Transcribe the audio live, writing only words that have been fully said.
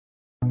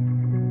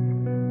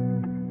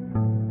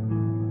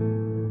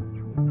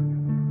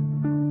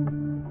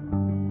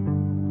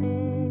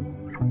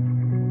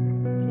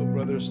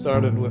first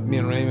started with me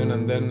and Raymond,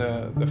 and then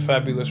the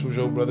fabulous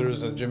Rougeau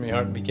brothers, Jimmy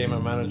Hart became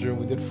our manager.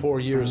 We did 4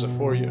 years, a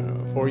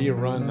four-year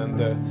run,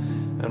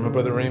 and my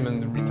brother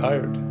Raymond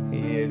retired.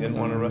 He didn't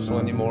want to wrestle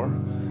anymore,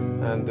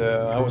 and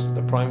I was at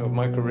the prime of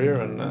my career,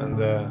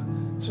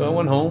 and so I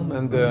went home,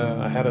 and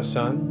I had a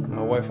son.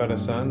 My wife had a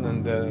son,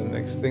 and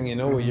next thing you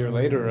know, a year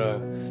later,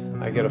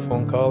 I get a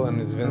phone call, and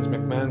it's Vince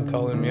McMahon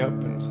calling me up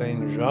and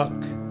saying,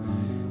 Jacques,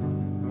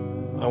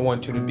 I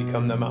want you to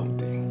become the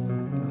Mountie.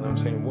 And I'm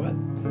saying, what?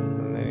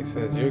 And then he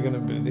says, you're going to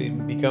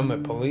become a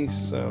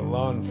police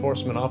law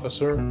enforcement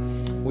officer.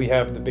 We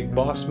have the big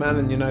boss man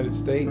in the United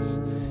States,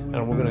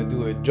 and we're going to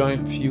do a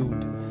giant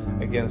feud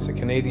against the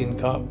Canadian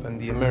cop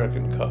and the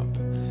American cop.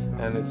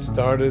 And it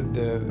started,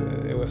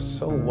 it was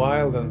so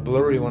wild and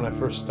blurry when I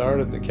first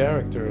started the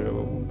character.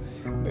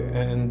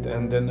 And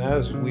then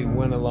as we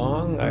went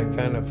along, I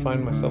kind of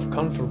find myself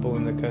comfortable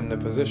in the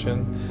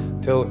position,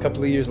 till a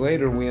couple of years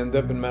later we end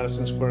up in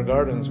Madison Square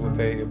Gardens with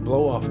a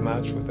blow-off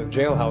match, with a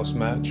jailhouse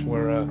match,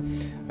 where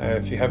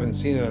if you haven't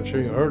seen it, I'm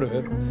sure you heard of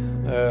it,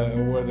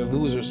 where the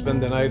losers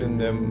spend the night in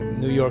the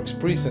New York's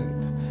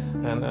precinct.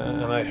 And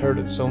I heard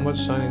it so much,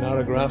 signing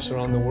autographs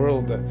around the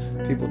world, that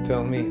people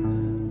tell me,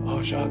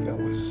 oh, Jacques, that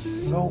was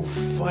so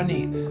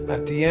funny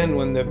at the end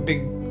when the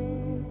big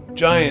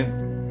giant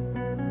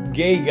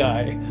gay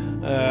guy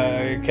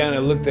kind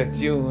of looked at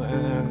you,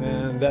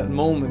 and that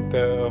moment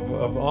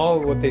of all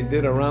what they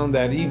did around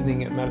that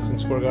evening at Madison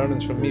Square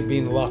Gardens, from me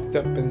being locked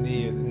up in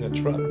the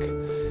truck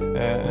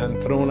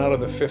and thrown out of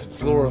the 5th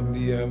floor of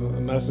the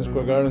Madison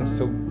Square Gardens,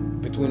 till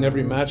between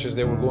every matches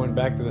they were going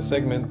back to the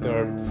segment,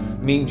 or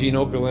Mean Gene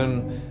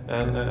Okerlund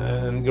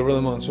and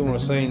Gorilla Monsoon were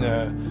saying,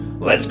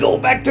 let's go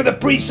back to the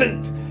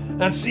precinct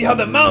and see how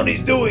the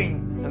Mountie's doing.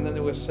 And then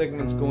there was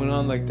segments going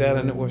on like that,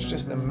 and it was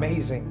just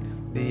amazing.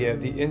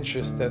 The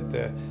interest that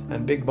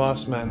and Big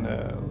Boss Man,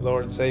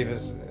 Lord save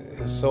his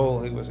soul,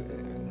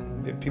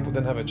 people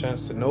didn't have a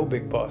chance to know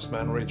Big Boss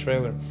Man, Ray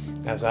Traylor,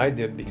 as I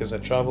did, because I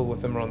traveled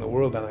with him around the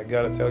world. And I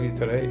gotta tell you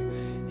today,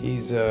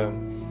 he's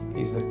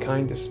the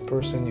kindest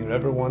person you'd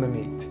ever want to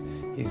meet.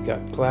 He's got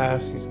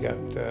class. He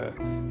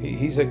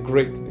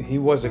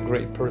was a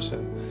great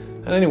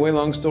person. And anyway,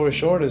 long story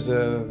short, is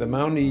the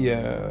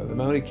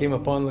Mountie came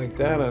upon like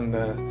that,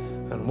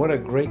 and what a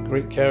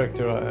great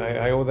character.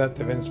 I owe that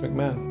to Vince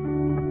McMahon.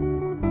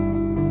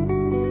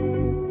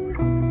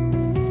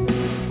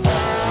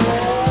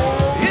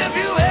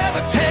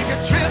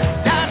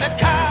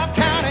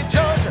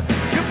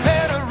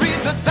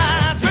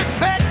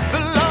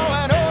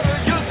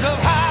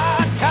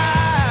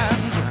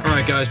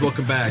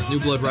 Welcome back. New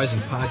Blood Rising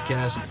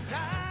podcast,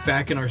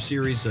 back in our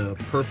series of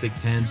Perfect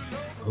Tens.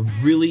 A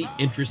really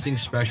interesting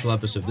special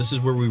episode. This is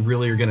where we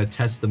really are going to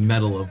test the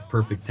mettle of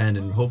Perfect 10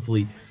 and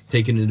hopefully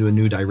take it into a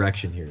new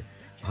direction here.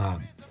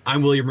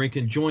 I'm William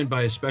Rinkin, joined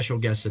by a special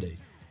guest today.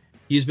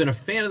 He has been a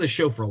fan of the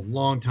show for a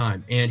long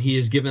time, and he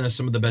has given us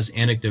some of the best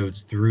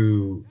anecdotes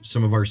through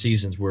some of our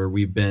seasons where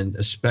we've been,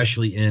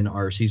 especially in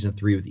our season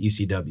 3 with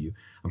ECW.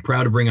 I'm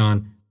proud to bring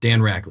on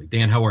Dan Rackley.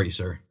 Dan, how are you,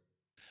 sir?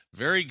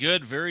 Very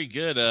good, very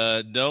good.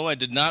 No, I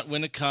did not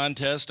win a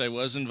contest. I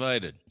was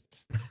invited.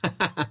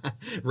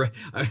 Right.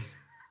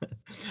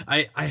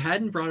 I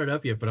hadn't brought it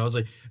up yet, but I was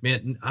like,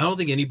 man, I don't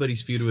think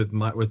anybody's feuded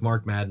with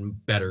Mark Madden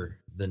better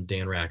than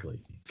Dan Rackley,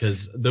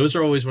 because those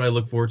are always what I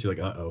look forward to. Like,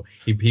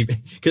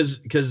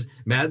 because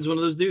Madden's one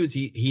of those dudes.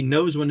 He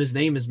knows when his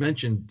name is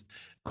mentioned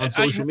on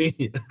social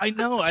media. I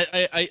know.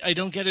 I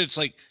don't get it. It's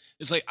like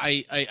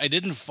I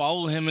didn't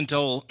follow him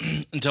until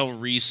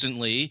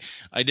recently.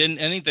 I didn't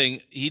anything.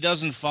 He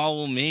doesn't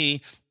follow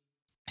me.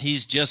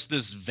 He's just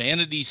this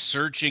vanity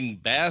searching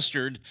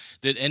bastard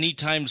that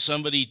anytime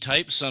somebody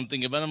types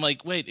something about him,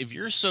 like, wait, if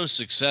you're so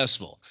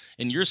successful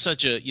and you're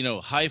such a,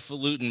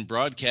 highfalutin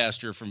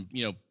broadcaster from,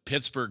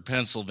 Pittsburgh,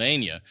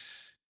 Pennsylvania,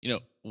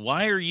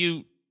 why are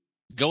you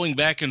going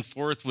back and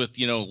forth with,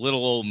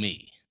 little old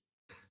me?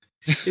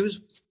 It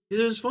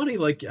was funny,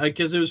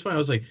 because it was funny. I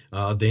was like,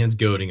 oh, Dan's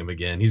goading him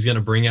again. He's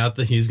going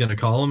to he's going to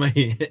call him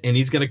and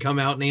he's going to come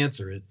out and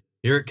answer it.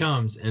 Here it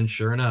comes. And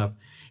sure enough,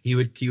 he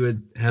would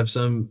have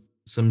some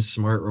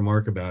smart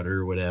remark about it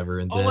or whatever.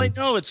 And then, I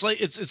know. It's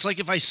like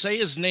if I say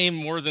his name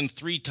more than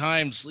 3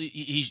 times,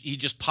 he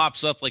just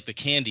pops up like the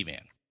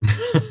Candyman.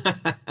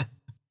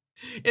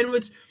 And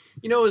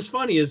what's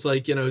funny is,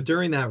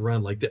 during that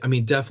run,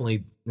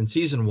 definitely in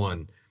season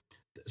 1,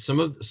 some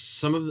of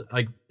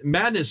like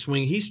Madness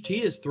swing,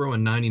 he is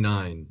throwing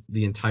 99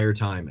 the entire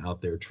time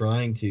out there,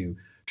 trying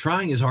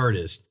his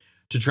hardest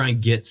to try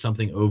and get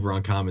something over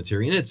on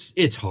commentary. And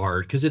it's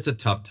hard because it's a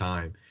tough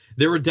time.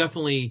 There were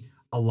definitely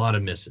a lot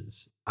of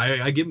misses.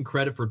 I give him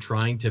credit for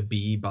trying to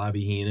be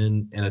Bobby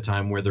Heenan in a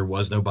time where there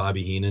was no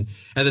Bobby Heenan.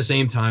 At the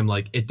same time,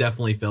 it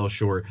definitely fell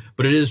short.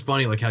 But it is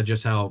funny,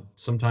 how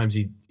sometimes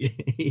he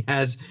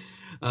has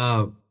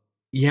a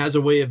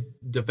way of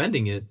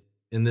defending it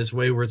in this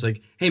way where it's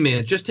like, hey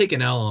man, just take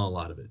an L on a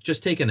lot of it.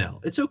 Just take an L.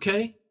 It's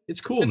okay. It's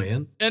cool,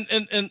 man. And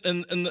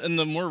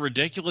the more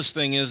ridiculous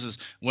thing is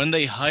when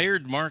they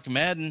hired Mark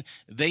Madden,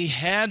 they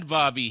had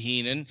Bobby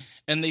Heenan,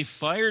 and they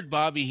fired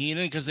Bobby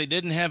Heenan because they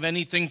didn't have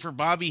anything for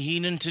Bobby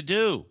Heenan to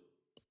do.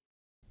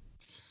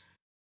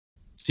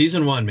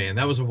 Season 1, man,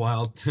 that was a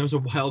wild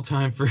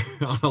time for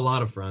on a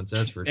lot of fronts.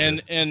 That's for sure.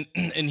 And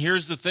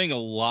here's the thing: a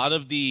lot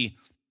of the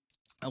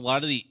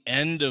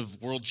end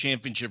of World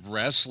Championship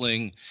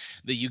Wrestling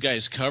that you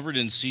guys covered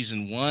in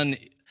season 1,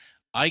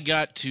 I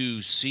got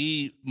to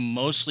see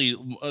mostly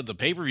the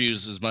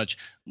pay-per-views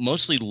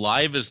mostly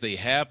live as they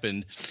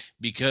happened,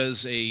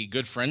 because a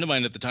good friend of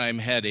mine at the time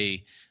had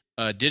a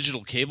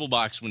digital cable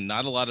box when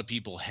not a lot of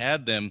people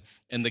had them,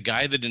 and the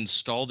guy that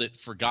installed it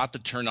forgot to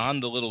turn on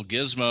the little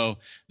gizmo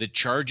that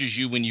charges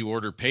you when you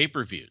order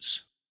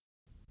pay-per-views.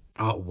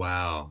 Oh,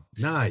 wow.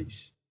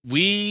 Nice.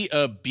 We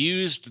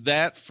abused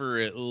that for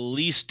at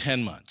least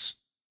 10 months.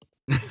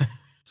 And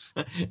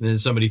then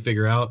somebody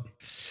figure out?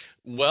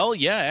 Well,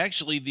 yeah,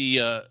 actually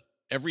the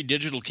every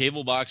digital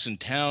cable box in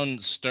town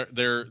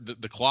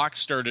the clock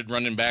started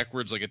running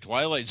backwards like a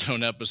Twilight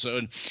Zone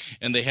episode,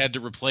 and they had to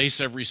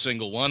replace every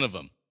single one of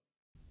them.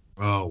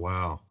 Oh,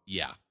 wow.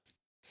 Yeah.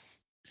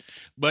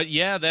 But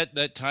yeah,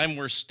 that time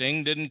where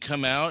Sting didn't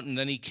come out, and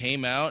then he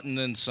came out, and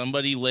then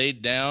somebody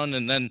laid down,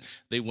 and then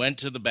they went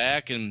to the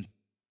back, and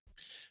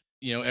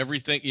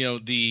everything,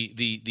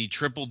 the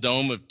Triple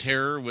Dome of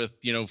Terror with,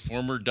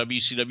 former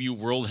WCW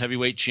World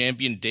Heavyweight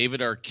Champion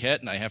David Arquette,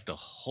 and I have to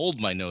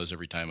hold my nose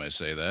every time I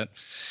say that.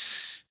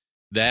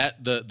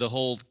 The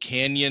whole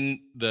Canyon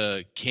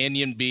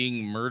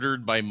being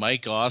murdered by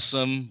Mike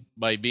Awesome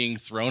by being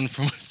thrown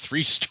from a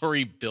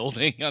 3-story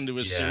building onto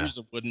a series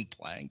of wooden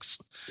planks.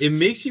 It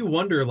makes you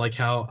wonder, like,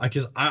 how,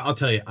 because I'll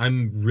tell you,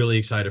 I'm really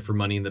excited for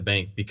Money in the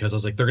Bank, because I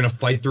was like, they're going to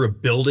fight through a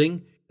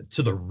building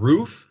to the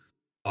roof.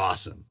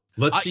 Awesome.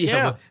 Let's see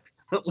what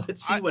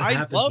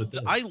happens with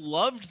this. I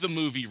loved the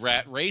movie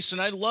Rat Race, and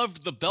I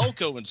loved the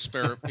Belko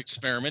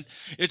experiment.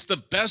 It's the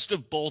best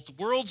of both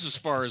worlds as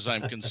far as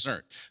I'm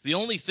concerned. The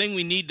only thing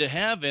we need to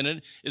have in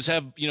it is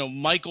have,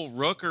 Michael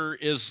Rooker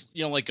is,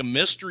 like a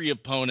mystery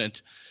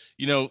opponent,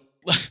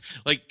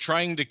 like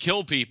trying to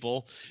kill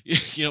people,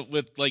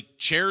 with like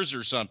chairs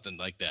or something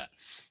like that.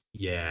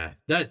 Yeah,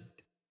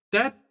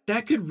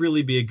 that could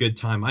really be a good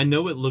time. I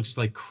know it looks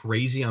like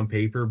crazy on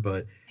paper,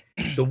 but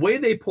the way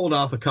they pulled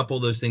off a couple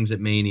of those things at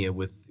Mania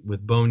with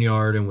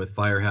Boneyard and with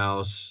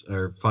Firehouse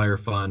or Fire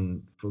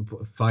Fun,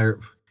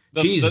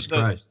 Jesus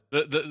Christ,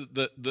 the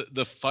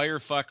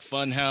Firefuck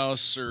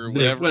Funhouse or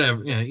whatever,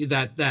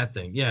 that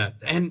thing,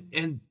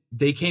 and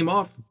they came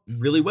off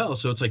really well.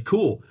 So it's like,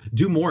 cool,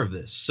 do more of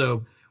this.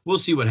 So we'll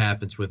see what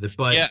happens with it.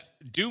 But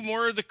do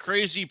more of the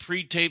crazy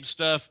pre-tape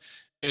stuff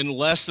and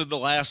less of the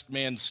last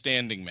man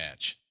standing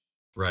match.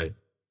 Right,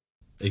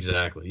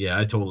 exactly. Yeah,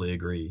 I totally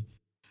agree.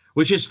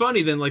 Which is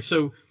funny then, like,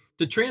 so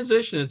the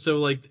transition, and so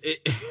like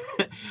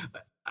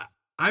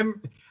I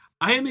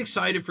am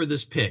excited for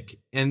this pick,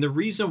 and the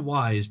reason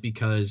why is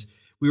because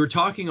we were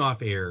talking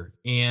off air,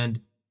 and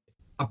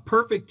a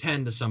perfect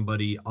 10 to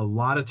somebody a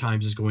lot of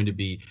times is going to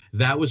be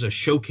that was a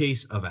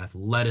showcase of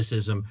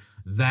athleticism,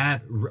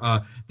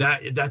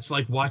 that's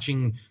like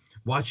watching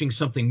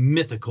something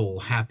mythical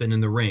happen in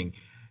the ring.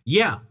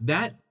 Yeah,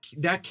 that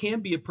can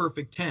be a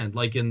perfect 10,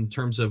 like in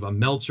terms of a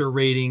Meltzer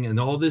rating and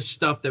all this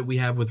stuff that we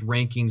have with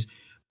rankings.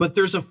 But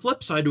there's a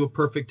flip side to a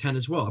perfect 10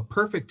 as well. A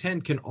perfect 10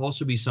 can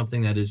also be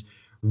something that is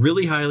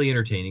really highly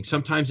entertaining.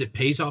 Sometimes it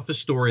pays off a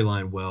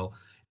storyline well,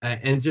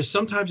 and just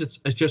sometimes it's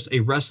just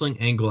a wrestling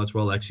angle that's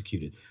well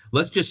executed.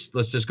 Let's just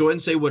go ahead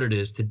and say what it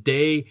is.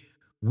 Today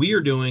we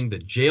are doing the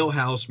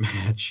jailhouse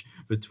match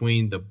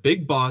between the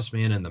Big Boss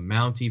Man and the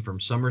Mountie from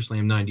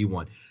SummerSlam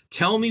 91.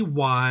 Tell me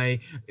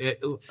why.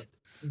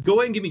 Go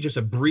ahead and give me just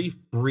a brief,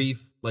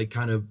 like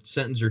kind of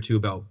sentence or two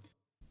about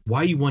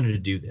why you wanted to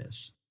do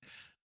this.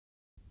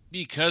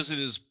 Because it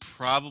is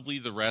probably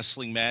the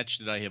wrestling match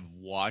that I have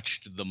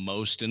watched the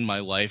most in my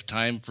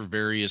lifetime for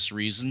various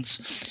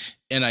reasons.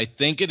 And I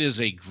think it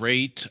is a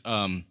great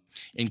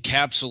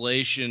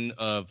encapsulation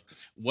of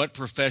what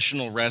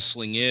professional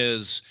wrestling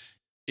is.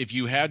 If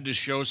you had to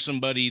show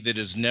somebody that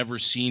has never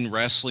seen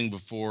wrestling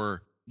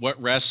before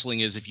what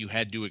wrestling is, if you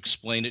had to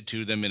explain it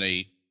to them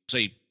in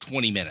say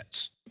 20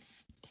 minutes.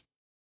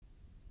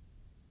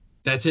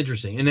 That's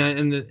interesting, and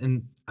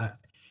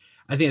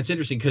I think it's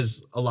interesting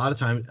because a lot of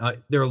times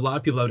there are a lot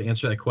of people that would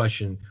answer that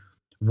question.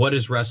 What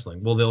is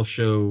wrestling? Well, they'll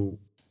show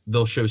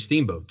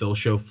Steamboat, they'll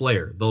show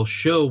Flair, they'll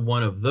show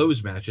one of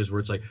those matches where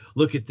it's like,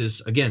 look at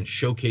this again,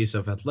 showcase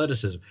of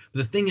athleticism. But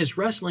the thing is,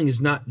 wrestling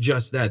is not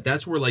just that.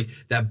 That's where like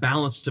that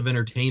balance of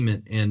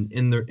entertainment and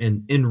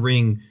in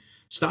ring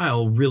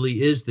style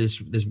really is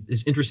this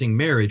interesting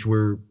marriage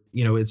where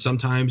it's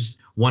sometimes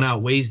one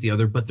outweighs the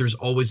other, but there's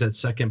always that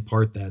second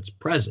part that's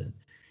present.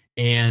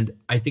 And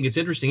I think it's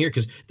interesting here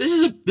because this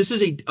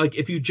is a like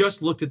if you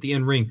just looked at the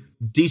in ring,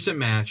 decent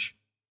match,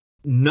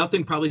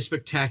 nothing probably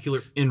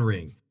spectacular in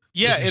ring.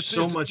 Yeah,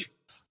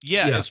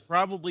 it's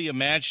probably a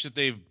match that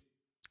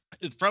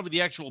it's probably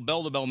the actual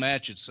bell to bell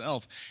match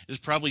itself is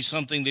probably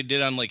something they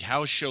did on like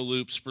house show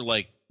loops for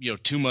like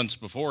 2 months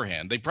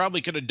beforehand. They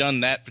probably could have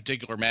done that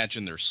particular match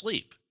in their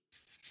sleep.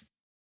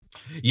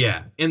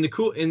 Yeah, and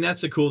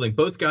that's the cool thing.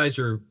 Both guys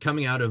are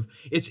coming out of.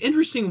 It's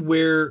interesting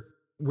where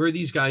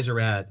these guys are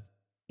at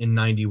in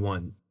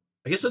 91.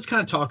 I guess let's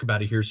kind of talk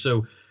about it here.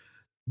 So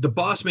the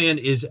Boss Man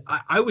is.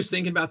 I was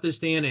thinking about this,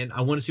 Dan, and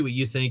I want to see what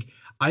you think.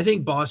 I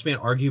think Boss Man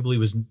arguably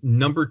was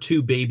number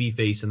 2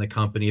 babyface in the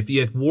company. If you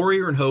had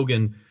Warrior and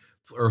Hogan,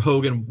 or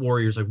Hogan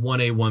Warriors like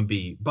 1A,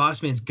 1B,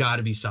 Boss Man's got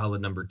to be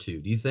solid number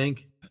 2. Do you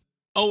think?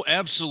 Oh,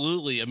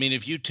 absolutely. I mean,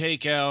 if you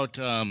take out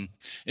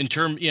in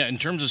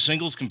terms of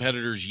singles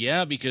competitors,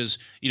 yeah, because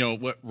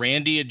what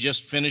Randy had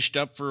just finished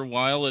up for a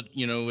while at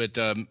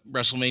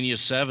WrestleMania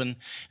 7, and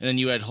then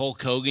you had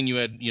Hulk Hogan, you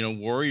had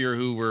Warrior,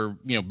 who were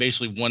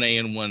basically 1A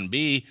and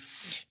 1B,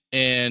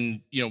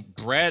 and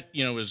Bret,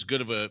 as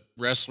good of a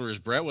wrestler as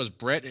Bret was,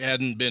 Bret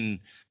hadn't been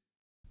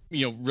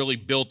really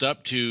built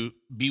up to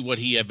be what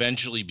he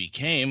eventually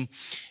became.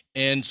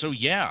 And so,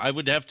 yeah, I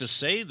would have to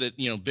say that,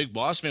 Big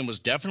Boss Man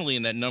was definitely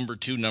in that number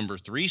 2, number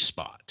 3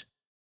 spot.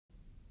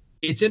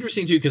 It's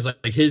interesting, too, because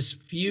like his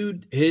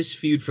feud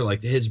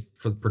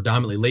for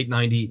predominantly late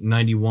 90,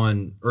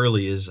 91,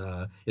 early is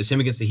him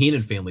against the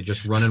Heenan family,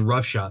 just running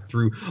roughshod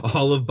through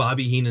all of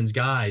Bobby Heenan's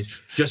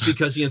guys just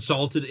because he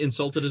insulted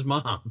his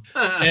mom.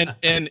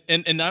 and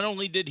not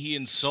only did he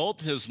insult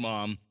his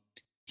mom,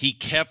 he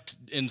kept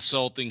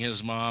insulting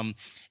his mom.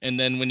 And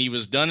then when he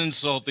was done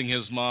insulting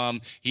his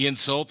mom, he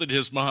insulted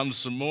his mom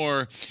some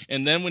more.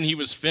 And then when he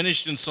was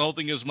finished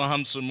insulting his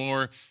mom some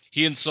more,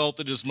 he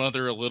insulted his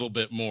mother a little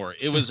bit more.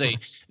 It was a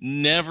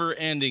never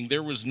ending.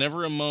 There was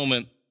never a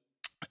moment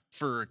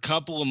for a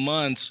couple of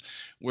months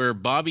where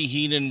Bobby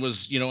Heenan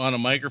was, on a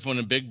microphone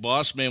and Big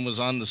Boss Man was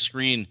on the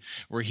screen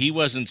where he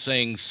wasn't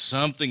saying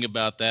something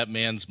about that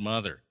man's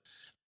mother.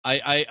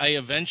 I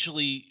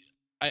eventually...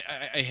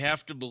 I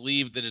have to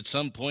believe that at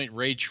some point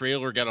Ray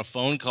Traylor got a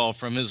phone call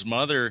from his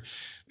mother.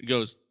 He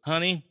goes,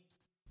 "Honey,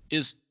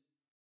 is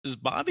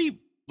Bobby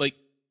like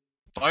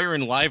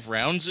firing live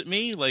rounds at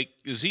me? Like,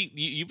 is he?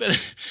 You better."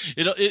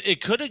 It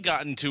could have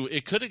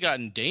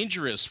gotten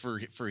dangerous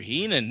for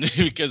Heenan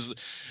because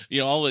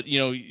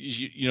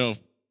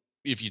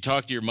if you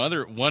talk to your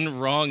mother, one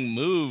wrong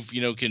move,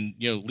 can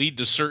lead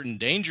to certain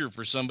danger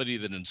for somebody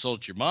that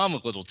insults your mom a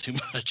little too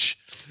much.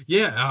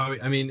 Yeah,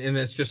 I mean, and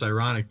that's just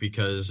ironic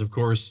because, of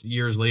course,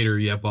 years later,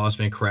 you have Boss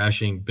Man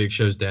crashing Big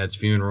Show's dad's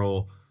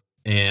funeral,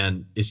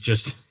 and it's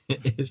just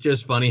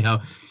funny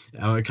how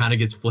it kind of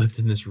gets flipped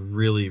in this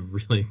really,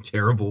 really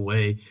terrible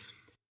way.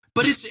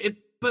 But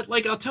But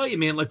like I'll tell you,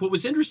 man, like what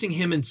was interesting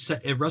him at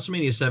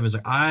WrestleMania 7 is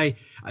like I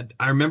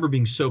remember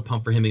being so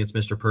pumped for him against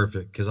Mr.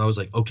 Perfect because I was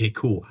like, okay,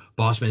 cool,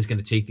 Boss Man's going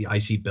to take the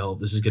IC belt.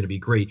 This is going to be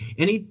great,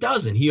 and he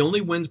doesn't. He only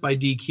wins by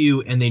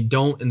DQ, and they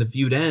don't, and the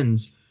feud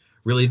ends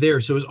really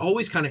there. So it was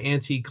always kind of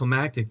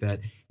anticlimactic that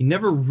he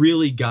never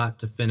really got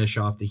to finish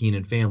off the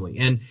Heenan family,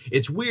 and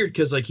it's weird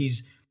because like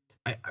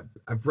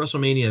I've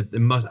WrestleMania.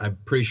 I'm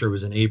pretty sure it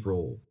was in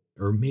April,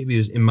 or maybe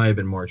it might have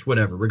been March,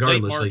 whatever.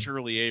 Regardless, late March, like,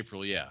 early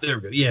April, yeah. There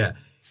we go. Yeah.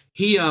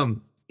 He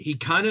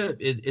kind of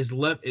is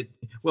left it.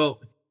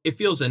 Well, it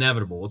feels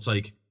inevitable. It's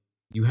like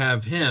you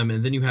have him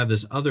and then you have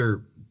this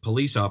other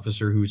police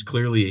officer who's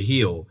clearly a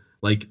heel.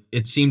 Like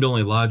it seemed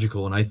only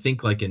logical. And I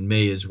think like in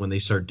May is when they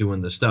start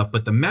doing the stuff.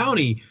 But the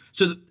Mountie.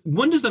 So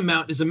when does the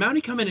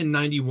Mountie come in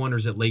 91 or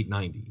is it late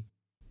 90?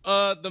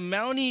 The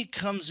Mountie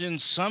comes in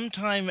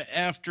sometime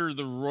after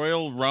the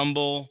Royal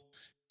Rumble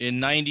in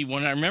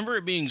 91. I remember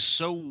it being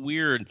so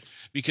weird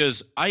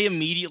because I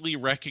immediately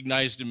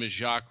recognized him as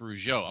Jacques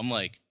Rougeau. I'm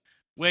like,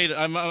 wait,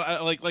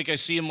 I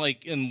see him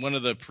like in one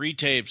of the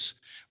pre-tapes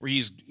where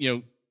he's,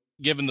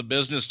 giving the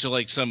business to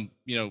like some,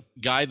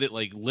 guy that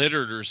like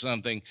littered or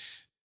something.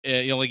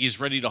 Like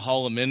he's ready to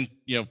haul him in,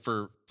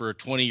 for a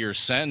 20-year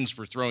sentence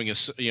for throwing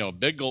a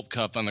big gulp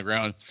cup on the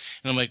ground.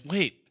 And I'm like,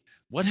 wait,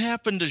 what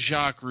happened to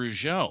Jacques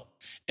Rougeau?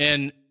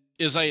 And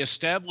as I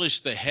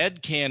established the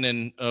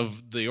headcanon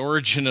of the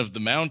origin of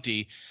the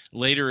Mountie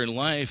later in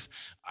life,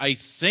 I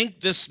think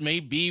this may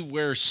be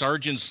where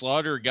Sergeant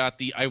Slaughter got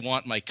the "I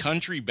want my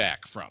country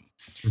back" from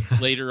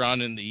later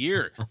on in the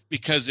year.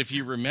 Because if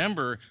you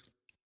remember,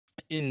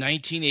 in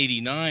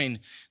 1989,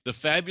 the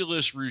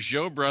fabulous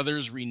Rougeau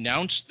brothers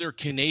renounced their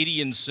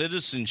Canadian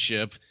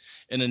citizenship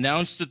and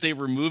announced that they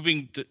were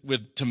moving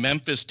to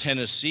Memphis,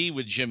 Tennessee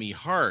with Jimmy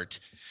Hart.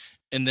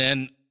 And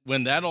then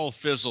when that all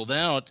fizzled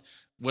out,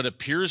 what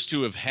appears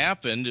to have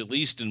happened, at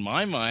least in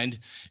my mind,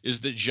 is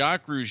that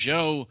Jacques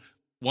Rougeau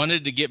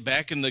wanted to get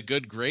back in the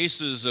good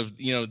graces of,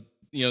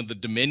 the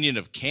Dominion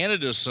of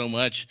Canada so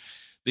much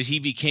that he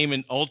became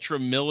an ultra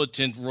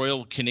militant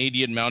Royal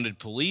Canadian Mounted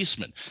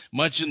Policeman,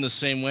 much in the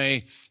same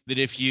way that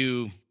if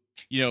you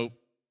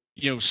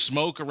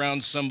smoke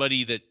around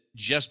somebody that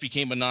just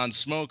became a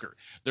non-smoker,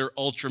 they're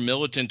ultra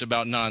militant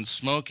about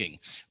non-smoking.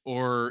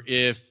 Or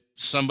if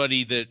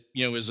somebody that,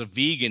 is a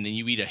vegan and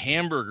you eat a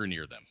hamburger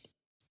near them,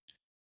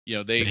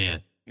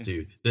 Man,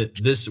 dude,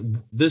 this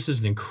is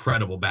an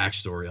incredible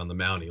backstory on the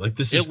Mountie. Like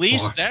this is at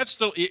least that's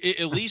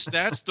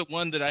the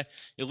one.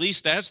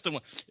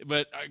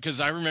 But because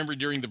I remember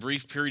during the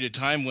brief period of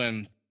time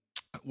when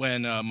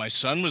when my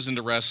son was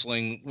into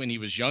wrestling when he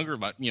was younger,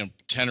 about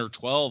 10 or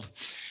 12,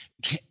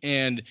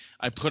 and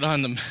I put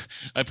on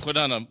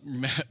a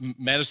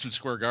Madison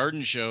Square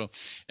Garden show,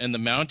 and the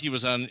Mountie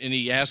was on, and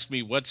he asked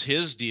me what's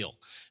his deal,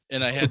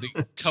 and I had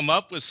to come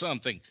up with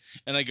something,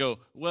 and I go,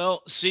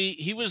 well, see,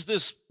 he was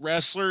this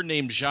wrestler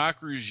named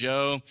Jacques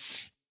Rougeau,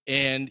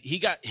 and he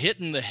got hit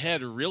in the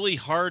head really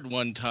hard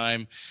one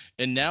time,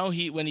 and now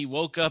when he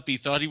woke up, he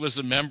thought he was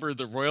a member of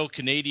the Royal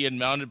Canadian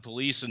Mounted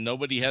Police, and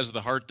nobody has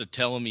the heart to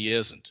tell him he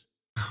isn't.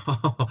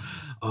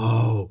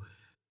 Oh,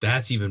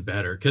 that's even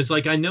better. Because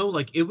like I know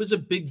like it was a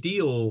big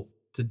deal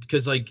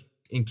because like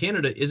in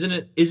Canada,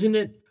 isn't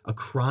it a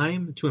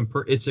crime to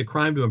it's a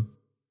crime to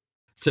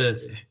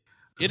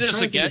it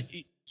is against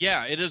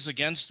it is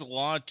against the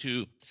law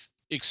to,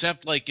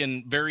 except like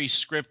in very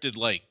scripted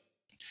like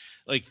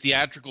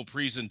theatrical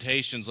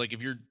presentations, like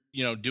if you're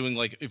doing,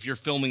 like if you're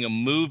filming a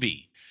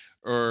movie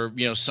or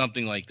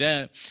something like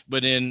that,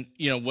 but in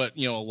a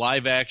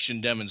live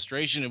action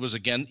demonstration, it was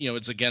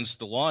it's against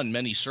the law in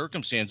many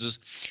circumstances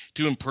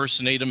to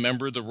impersonate a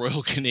member of the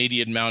Royal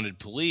Canadian Mounted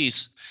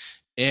Police.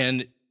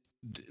 And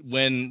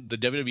when the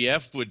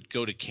WWF would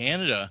go to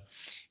Canada,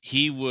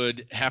 he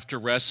would have to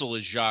wrestle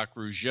as Jacques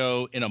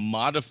Rougeau in a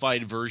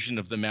modified version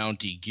of the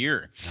Mountie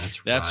gear.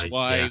 That's right.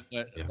 Why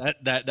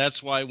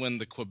that's why when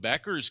the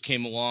Quebecers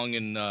came along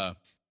in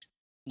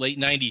late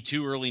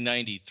 92, early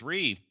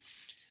 93,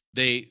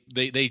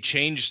 they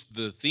changed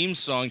the theme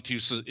song to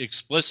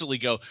explicitly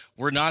go,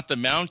 "We're not the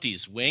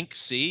Mounties." Wink.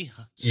 See,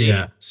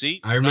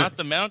 we're not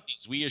the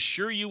Mounties. We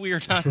assure you, we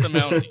are not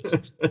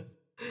the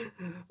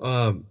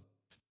Mounties.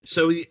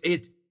 So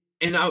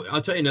and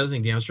I'll tell you another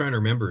thing, Dan. I was trying to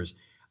remember is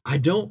I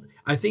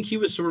think he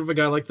was sort of a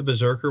guy like the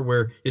Berserker,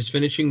 where his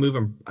finishing move,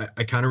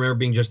 I kind of remember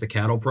being just the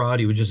cattle prod.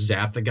 He would just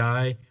zap the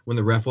guy when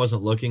the ref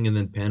wasn't looking and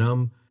then pin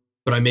him.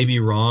 But I may be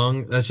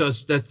wrong.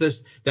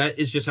 That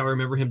is just how I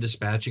remember him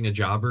dispatching a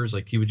jobbers.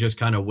 Like he would just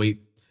kind of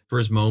wait for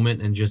his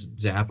moment and just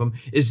zap him.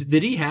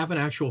 Did he have an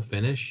actual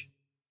finish?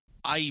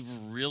 I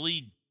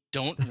really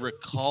don't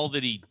recall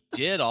that he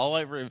did. All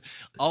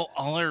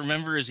I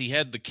remember is he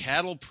had the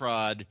cattle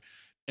prod,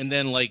 and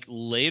then like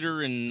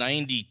later in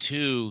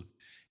 92,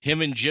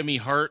 him and Jimmy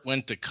Hart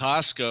went to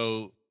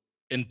Costco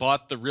and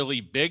bought the really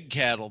big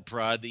cattle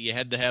prod that you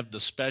had to have the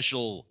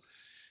special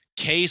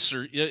case,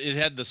 or it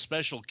had the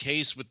special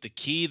case with the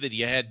key that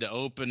you had to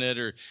open it,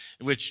 or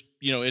which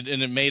and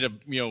it made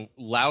a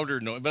louder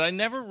noise. But I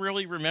never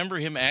really remember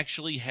him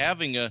actually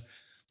having a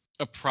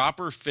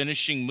proper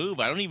finishing move.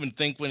 I don't even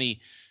think when he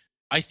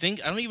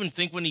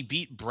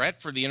beat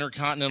Brett for the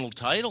Intercontinental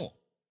title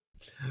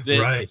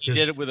that he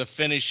did it with a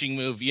finishing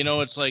move.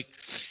 It's like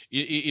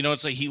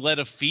it's like he let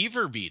a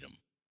fever beat him.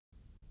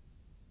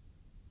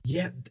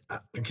 Yeah,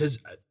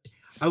 because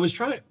I was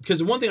trying, because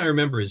the one thing I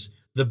remember is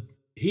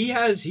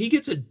he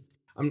gets a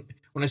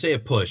when I say a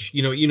push,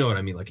 you know what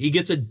I mean, like he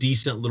gets a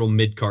decent little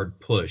mid-card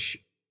push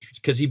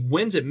because he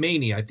wins at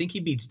Mania. I think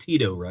he beats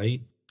Tito,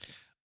 right?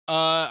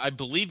 I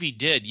believe he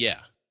did, yeah.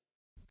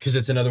 Because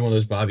it's another one of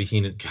those Bobby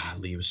Heenan.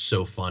 Golly, it was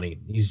so funny.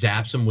 He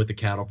zaps him with the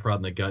cattle prod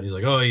in the gut. He's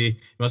like, "Oh, he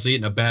must have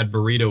eaten a bad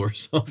burrito or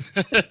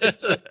something."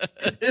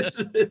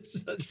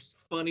 it's such a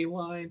funny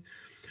line.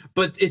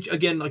 But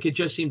it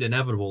just seemed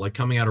inevitable. Like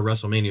coming out of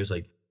WrestleMania, it was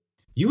like,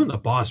 you and the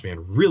Boss Man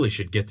really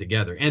should get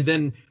together. And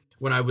then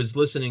when I was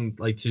listening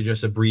like to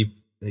just a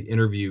brief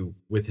interview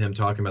with him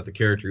talking about the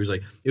character, he was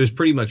like, it was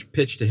pretty much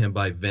pitched to him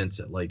by Vince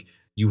at like,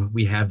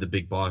 we have the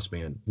Big Boss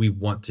Man. We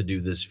want to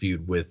do this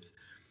feud with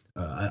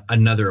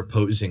another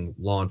opposing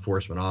law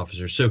enforcement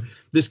officer. So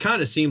this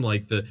kind of seemed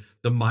like the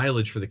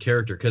mileage for the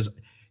character, because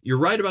you're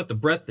right about the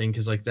Brett thing,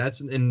 because like that's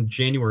in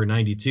January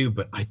 92,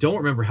 but I don't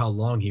remember how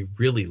long he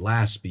really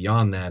lasts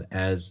beyond that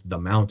as the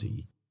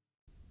Mountie.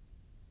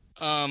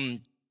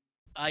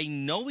 I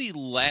know he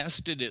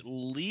lasted at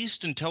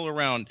least until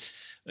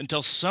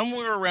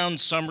somewhere around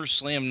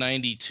SummerSlam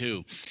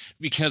 92,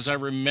 because I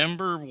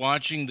remember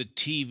watching the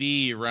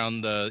TV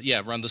around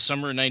the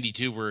summer of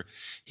 92 where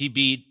he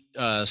beat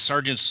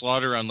Sergeant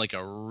Slaughter on like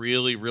a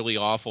really, really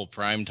awful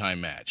primetime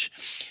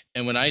match.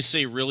 And when I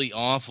say really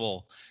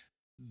awful,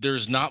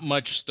 there's not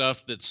much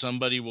stuff that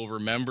somebody will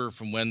remember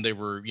from when they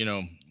were,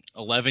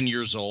 11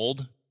 years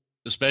old,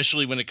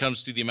 especially when it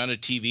comes to the amount of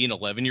TV an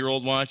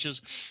 11-year-old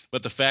watches.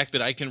 But the fact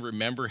that I can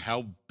remember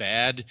how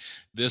bad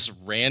this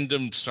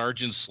random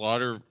Sergeant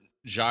Slaughter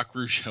Jacques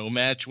Rougeau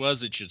match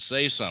was, it should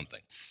say something.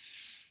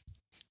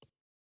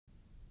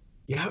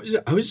 Yeah,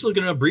 I was just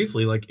looking it up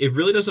briefly. Like, it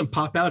really doesn't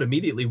pop out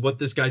immediately what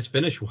this guy's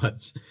finish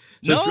was.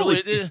 So no,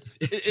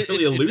 it's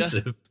really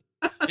elusive.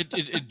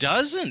 It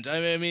doesn't.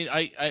 I mean,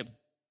 I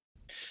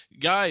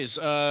guys,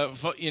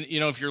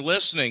 if you're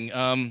listening,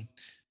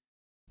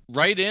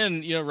 write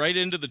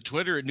into the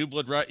Twitter at New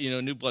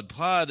Blood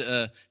Pod.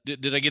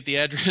 Did I get the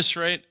address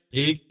right?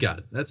 You got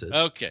it. That's it.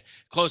 Okay,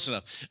 close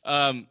enough.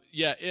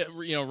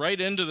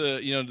 Write into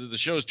the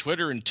show's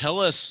Twitter and tell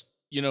us,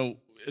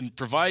 and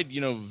provide,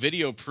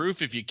 video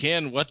proof if you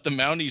can, what the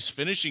Mountie's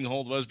finishing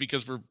hold was,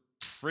 because we're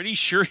pretty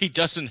sure he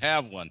doesn't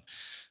have one.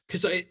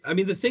 because I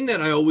mean, the thing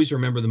that I always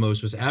remember the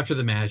most was after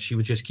the match, he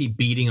would just keep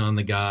beating on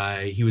the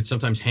guy. He would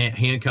sometimes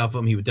handcuff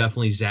him. He would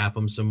definitely zap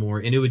him some more,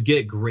 and it would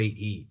get great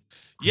heat.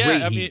 Yeah,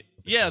 I mean,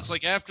 yeah, it's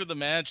like after the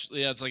match.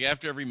 Yeah, it's like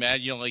after every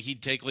match, like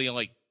he'd take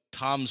like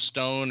Tom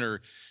Stone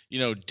or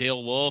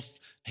Dale Wolf,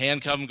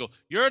 handcuff him, and go,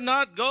 "You're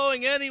not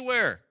going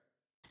anywhere.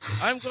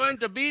 I'm going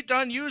to beat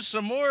on you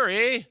some more,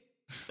 eh?"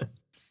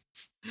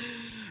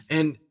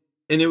 And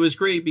it was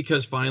great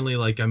because finally,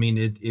 like, I mean,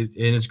 and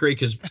it's great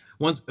because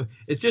once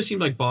it just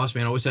seemed like Boss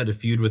Man always had to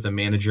feud with a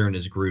manager in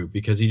his group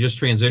because he just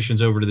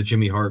transitions over to the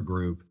Jimmy Hart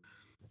group.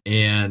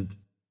 And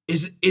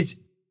it's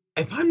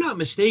if I'm not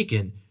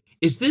mistaken,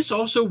 is this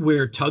also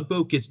where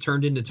Tugboat gets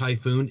turned into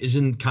Typhoon?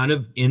 Isn't kind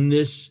of in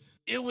this?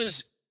 It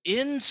was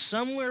in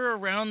somewhere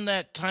around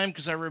that time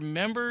because I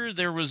remember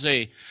there was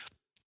a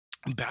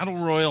battle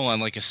royal on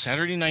like a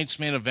Saturday Night's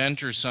Main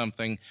Event or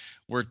something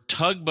where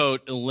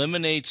Tugboat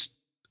eliminates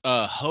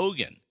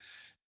Hogan,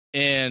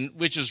 and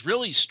which is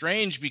really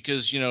strange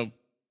because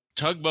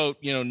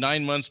Tugboat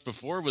 9 months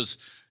before was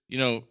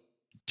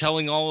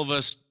telling all of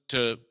us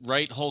to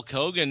write Hulk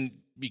Hogan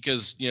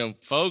because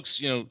folks,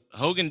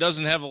 Hogan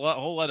doesn't have a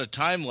whole lot of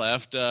time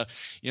left.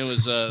 As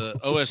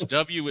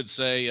OSW would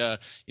say,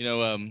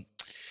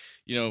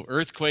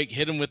 Earthquake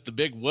hit him with the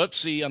big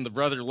whoopsie on the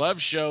Brother Love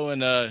show,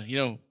 and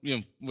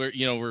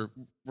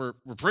we're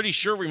pretty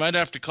sure we might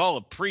have to call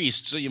a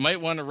priest, so you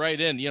might want to write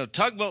in.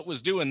 Tugboat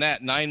was doing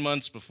that 9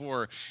 months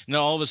before.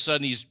 All of a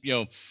sudden he's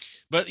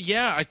but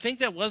yeah, I think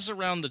that was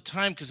around the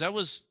time because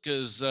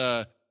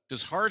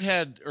Hart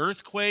had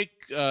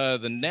Earthquake,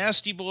 the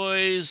Nasty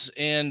Boys,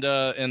 and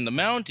the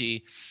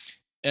Mountie,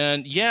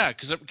 and yeah,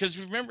 because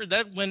remember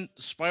that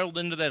spiraled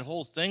into that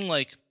whole thing.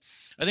 Like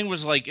I think it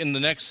was like in the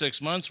next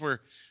 6 months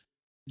where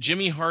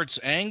Jimmy Hart's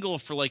angle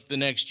for like the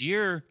next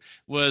year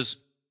was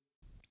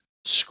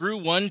screw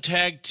one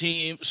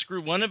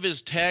of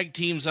his tag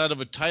teams out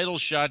of a title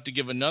shot to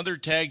give another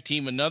tag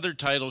team another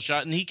title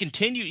shot, and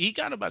he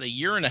got about a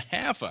year and a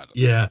half out of it.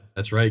 Yeah,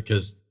 that's right,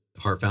 because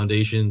Hart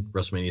Foundation,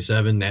 WrestleMania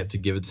 7, had to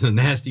give it to the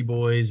Nasty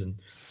Boys and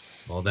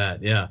all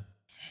that.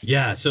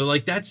 Yeah, so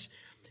like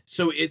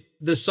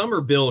the summer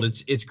build,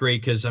 it's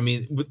great because I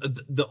mean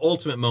the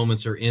ultimate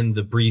moments are in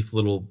the brief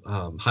little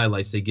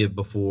highlights they give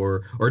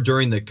before or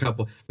during the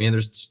couple. Man,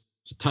 there's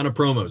a ton of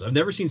promos. I've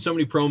never seen so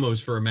many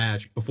promos for a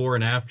match before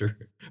and after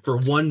for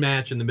one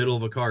match in the middle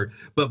of a card.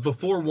 But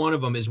before one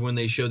of them is when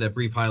they show that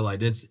brief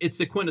highlight. It's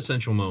the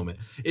quintessential moment.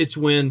 It's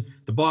when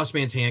the Boss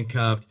Man's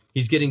handcuffed,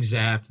 he's getting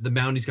zapped, the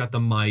Mountie's got the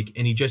mic,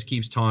 and he just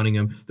keeps taunting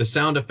him. The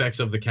sound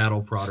effects of the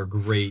cattle prod are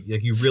great.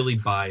 Like you really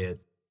buy it.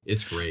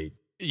 It's great.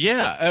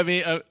 Yeah, I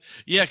mean,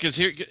 yeah, because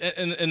here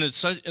and it's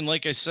such, and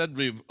like I said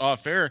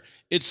off air,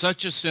 it's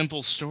such a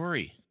simple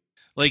story.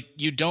 Like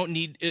you don't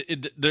need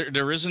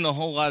there isn't a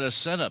whole lot of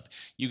setup.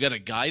 You got a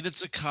guy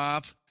that's a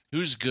cop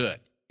who's good.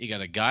 You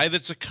got a guy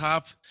that's a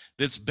cop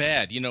that's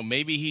bad.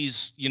 Maybe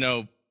he's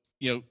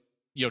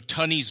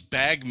Tunney's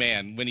bag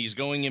man when he's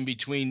going in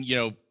between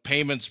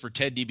payments for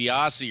Ted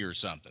DiBiase or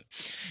something,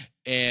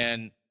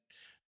 and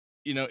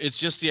it's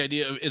just the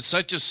idea of it's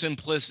such a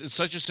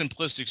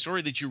simplistic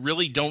story that you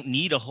really don't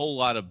need a whole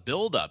lot of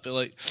buildup.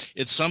 Like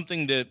it's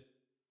something that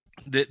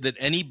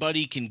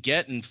anybody can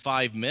get in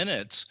 5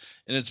 minutes,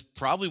 and it's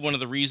probably one of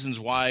the reasons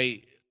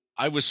why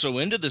I was so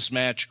into this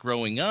match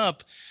growing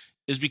up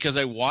is because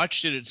I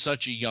watched it at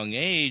such a young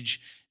age,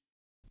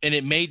 and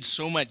it made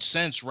so much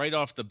sense right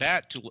off the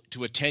bat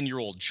to a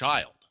 10-year-old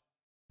child.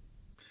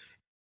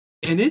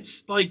 And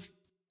it's like,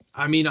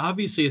 I mean,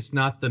 obviously it's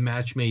not the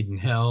match made in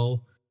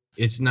hell.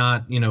 It's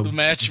not, the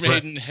match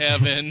made in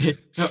heaven.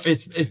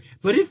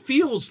 But it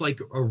feels like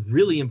a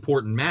really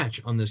important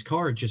match on this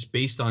card, just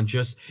based on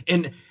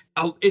and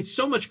it's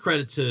so much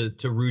credit to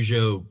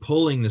Rougeau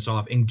pulling this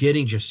off and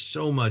getting just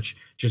so much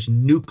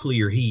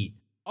nuclear heat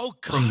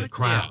from the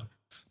crowd.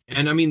 Yeah.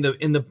 And I mean,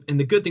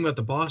 the good thing about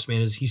the Boss Man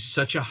is he's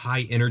such a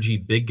high energy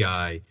big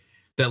guy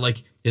that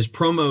like his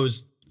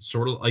promos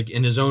sort of like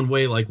in his own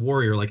way, like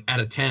Warrior, like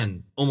at a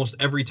 10, almost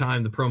every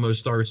time the promo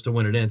starts to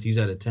when it ends, he's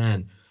at a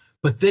 10.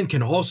 But then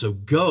can also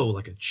go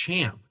like a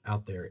champ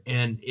out there.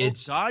 And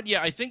it's I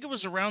think it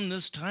was around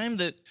this time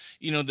that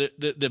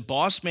the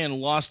Boss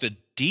Man lost a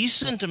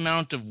decent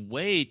amount of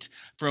weight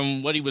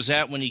from what he was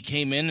at when he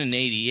came in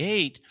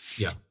 '88.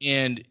 Yeah.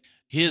 And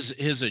his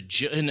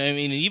and I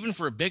mean, even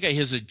for a big guy,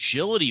 his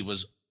agility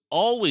was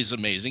always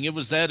amazing. It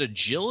was that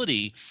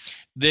agility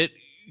that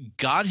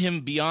got him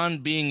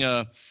beyond being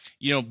a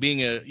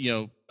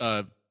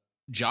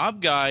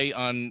job guy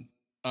on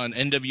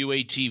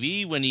NWA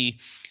TV when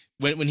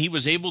he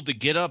was able to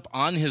get up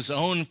on his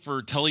own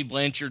for Tully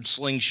Blanchard's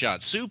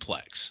slingshot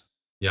suplex.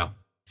 Yeah.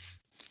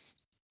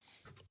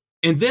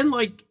 And then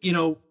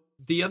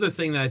the other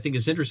thing that I think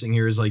is interesting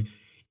here is like,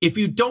 if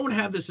you don't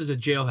have this as a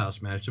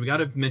jailhouse match, so we got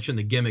to mention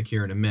the gimmick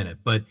here in a minute,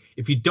 but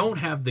if you don't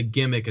have the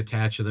gimmick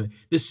attached to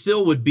this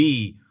still would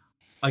be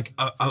like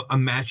a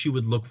match you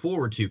would look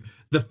forward to.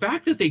 The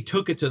fact that they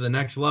took it to the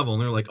next level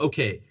and they're like,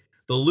 okay,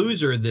 the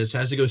loser of this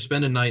has to go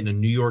spend a night in a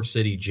New York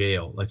City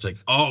jail. It's like,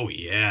 oh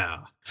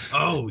yeah,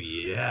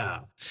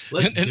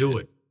 let's do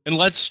it. And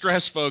let's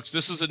stress, folks,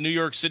 this is a New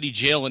York City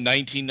jail in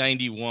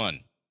 1991.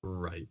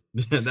 Right.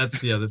 That's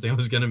the other thing I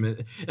was gonna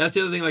mention. That's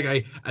the other thing.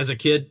 Like as a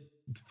kid,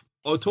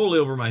 totally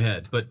over my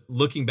head. But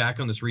looking back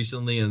on this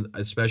recently, and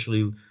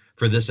especially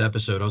for this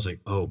episode, I was like,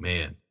 oh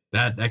man,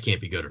 that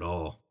can't be good at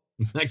all.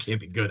 That can't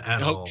be good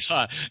at all. Oh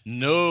God,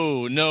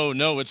 no!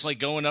 It's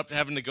like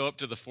having to go up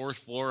to the 4th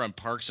floor on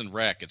Parks and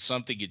Rec. It's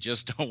something you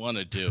just don't want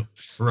to do.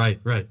 Right.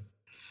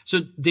 So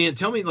Dan,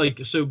 tell me,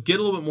 like, so get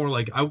a little bit more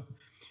like,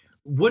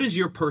 what is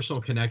your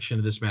personal connection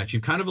to this match?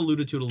 You've kind of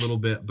alluded to it a little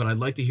bit, but I'd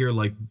like to hear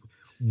like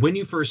when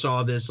you first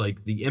saw this,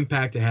 like the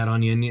impact it had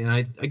on you, and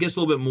I guess a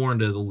little bit more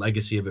into the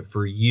legacy of it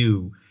for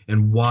you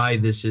and why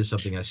this is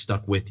something that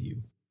stuck with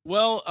you.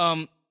 Well,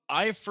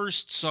 I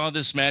first saw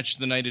this match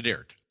the night it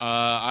aired.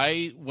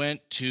 I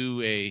went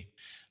to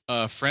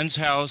a friend's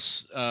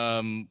house.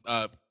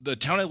 The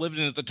town I lived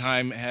in at the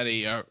time had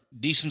a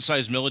decent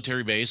sized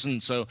military base.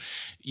 And so,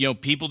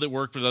 people that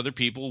worked with other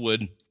people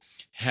would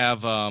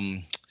have,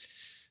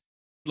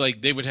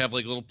 they would have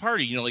like a little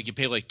party, like you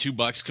pay like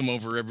 $2, come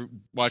over,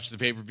 watch the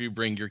pay-per-view,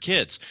 bring your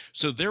kids.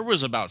 So there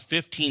was about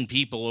 15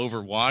 people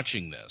over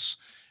watching this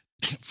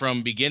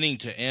from beginning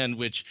to end,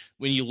 which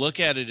when you look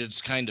at it,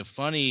 it's kind of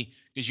funny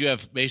because you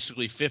have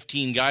basically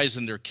 15 guys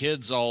and their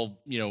kids all,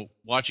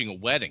 watching a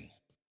wedding.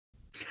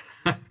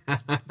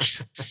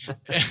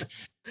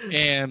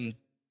 And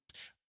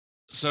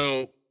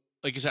so,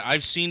 like I said,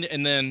 I've seen it,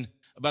 and then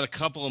a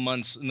couple of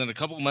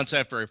months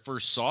after I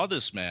first saw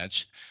this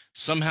match,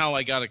 somehow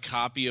I got a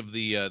copy of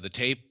the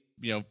tape.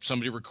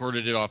 Somebody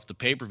recorded it off the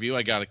pay-per-view.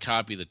 I got a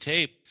copy of the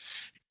tape.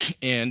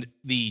 And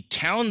the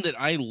town that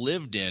I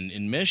lived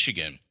in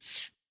Michigan,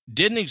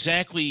 didn't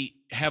exactly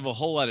have a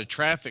whole lot of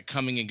traffic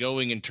coming and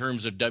going in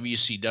terms of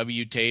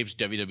WCW tapes,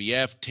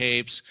 WWF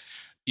tapes,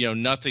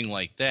 nothing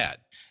like that.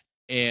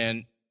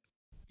 And,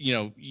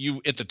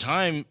 you at the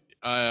time,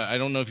 I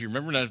don't know if you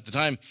remember that at the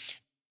time,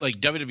 like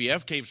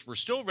WWF tapes were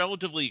still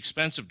relatively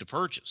expensive to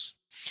purchase.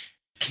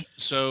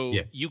 So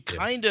you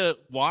kind of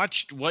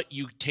watched what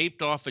you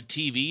taped off of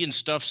TV and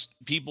stuff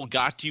people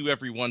got to you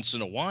every once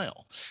in a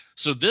while.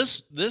 So so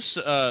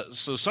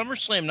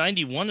SummerSlam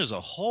 91 as a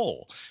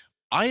whole,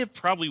 I have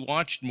probably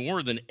watched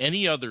more than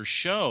any other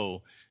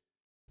show,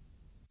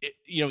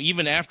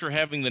 even after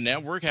having the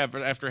network,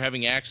 after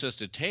having access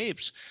to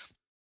tapes,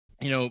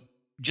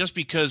 just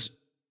because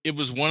it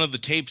was one of the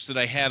tapes that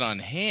I had on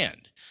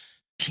hand.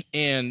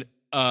 And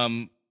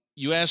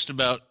you asked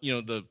about,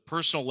 the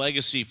personal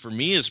legacy for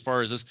me as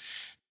far as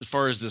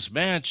this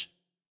match.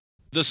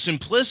 The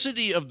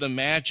simplicity of the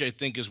match, I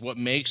think, is what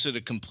makes it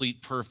a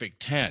complete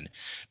perfect 10.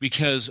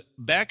 Because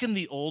back in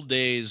the old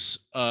days,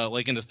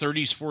 like in the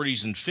 30s,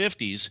 40s, and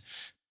 50s,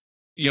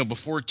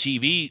 before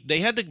TV, they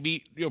had to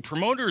be,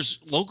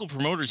 local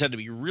promoters had to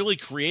be really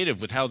creative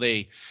with how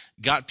they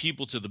got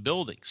people to the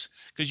buildings.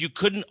 Because you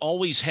couldn't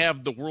always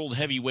have the world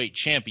heavyweight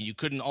champion. You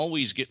couldn't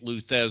always get Lou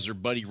Thesz or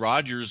Buddy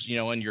Rogers,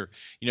 on your,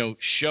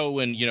 show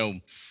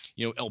in,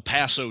 El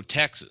Paso,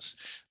 Texas,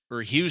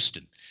 or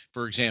Houston,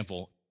 for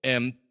example.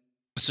 And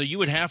so you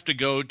would have to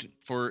go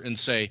and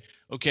say,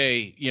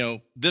 okay,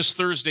 this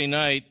Thursday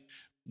night,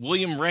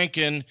 William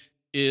Rankin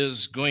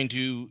is going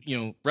to,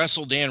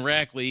 wrestle Dan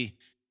Rackley,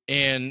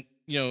 and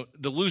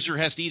the loser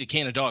has to eat a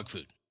can of dog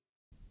food.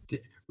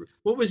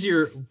 What was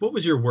your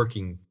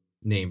working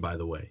name, by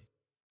the way?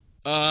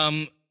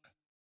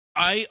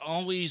 I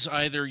always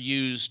either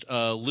used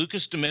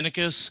Lucas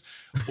Dominicus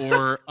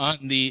or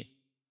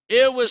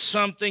it was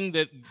something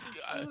that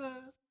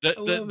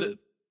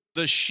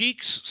the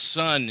Sheik's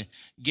son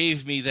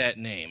gave me that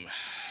name.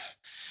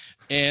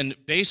 And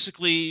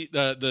basically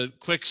the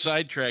quick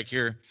sidetrack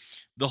here,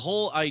 the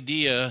whole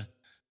idea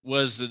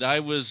was that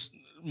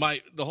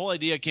the whole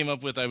idea I came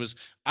up with,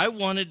 I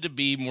wanted to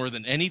be, more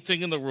than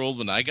anything in the world,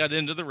 when I got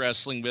into the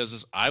wrestling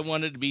business, I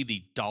wanted to be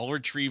the Dollar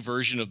Tree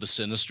version of the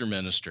Sinister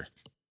Minister.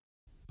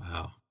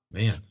 Wow,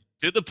 man.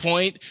 To the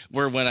point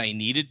where when I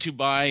needed to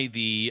buy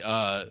the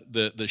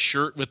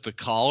shirt with the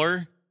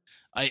collar,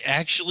 I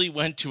actually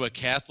went to a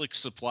Catholic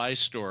supply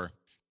store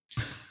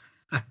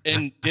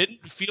and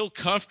didn't feel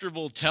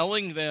comfortable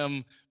telling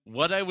them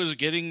what I was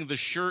getting the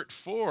shirt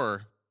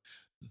for.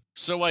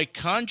 So I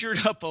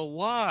conjured up a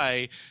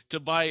lie to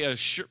buy a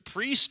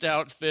priest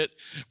outfit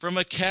from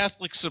a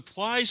Catholic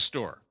supply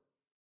store.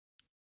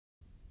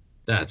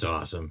 That's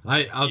awesome.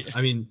 My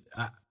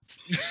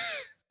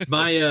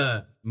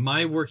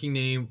working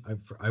name,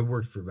 I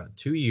worked for about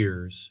 2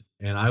 years,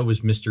 and I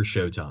was Mr.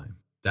 Showtime.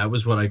 That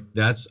was what I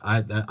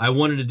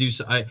wanted to do.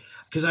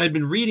 Because I had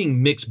been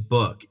reading Mick's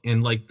book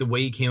and like the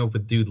way he came up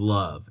with Dude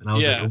Love, and I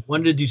was like, I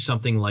wanted to do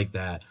something like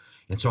that.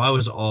 And so I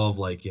was all of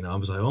like, I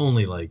was like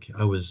only like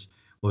I was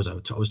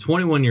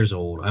 21 years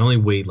old. I only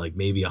weighed like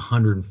maybe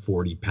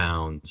 140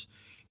 pounds.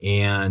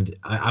 And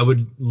I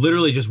would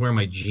literally just wear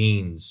my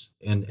jeans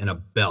and a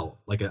belt,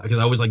 because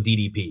I was like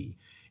DDP.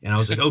 And I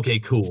was like, okay,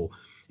 cool.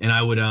 And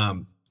I would,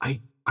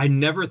 I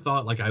never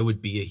thought like I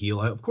would be a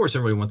heel. Of course,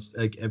 everybody wants,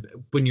 like,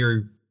 when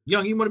you're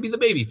young, you want to be the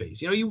baby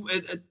face,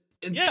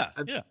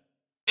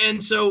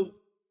 And so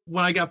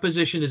when I got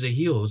positioned as a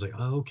heel, I was like,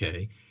 oh,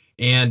 okay.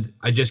 And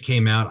I just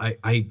came out.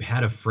 I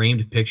had a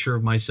framed picture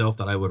of myself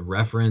that I would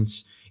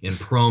reference in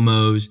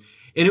promos,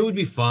 and it would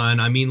be fun.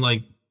 I mean,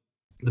 like,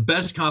 the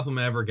best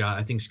compliment I ever got,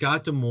 I think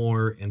Scott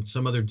D'Amore and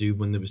some other dude,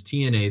 when there was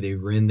TNA, they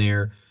were in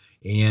there,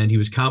 and he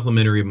was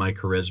complimentary of my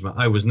charisma.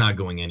 I was not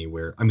going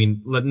anywhere. I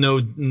mean,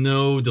 no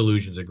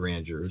delusions of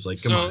grandeur. It was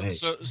like, come on. Hey.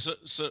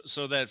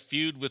 So that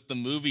feud with the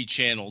movie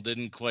channel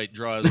didn't quite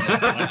draw as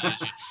much money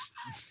as you.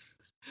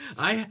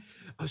 I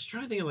was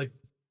trying to think of, like,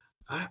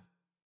 I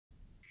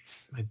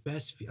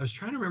was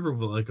trying to remember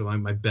what, like,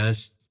 my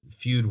best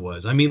feud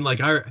was. I mean,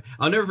 like,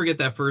 I'll never forget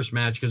that first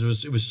match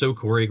because it was so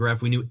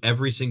choreographed. We knew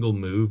every single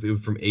move. It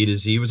was from A to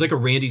Z. It was like a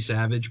Randy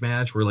Savage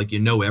match where, like, you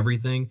know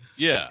everything.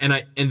 Yeah.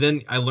 And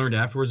then I learned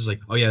afterwards, it's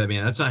like, oh yeah,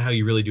 man, that's not how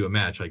you really do a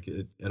match, like,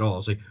 at all.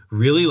 It's like,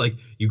 really? Like,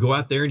 you go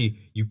out there and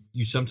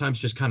you sometimes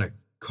just kind of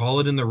call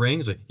it in the ring.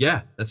 It's like,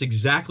 yeah, that's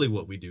exactly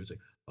what we do. It's like,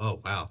 oh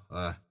wow,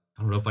 I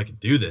don't know if I can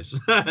do this.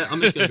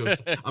 I'm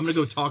gonna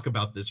go talk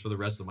about this for the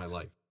rest of my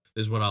life.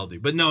 Is what I'll do.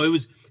 But no, it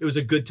was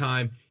a good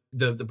time.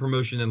 The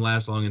promotion didn't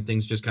last long, and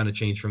things just kind of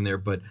changed from there.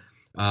 But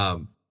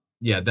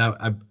yeah,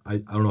 that I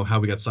don't know how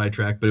we got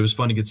sidetracked, but it was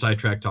fun to get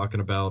sidetracked talking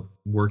about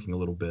working a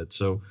little bit.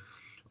 So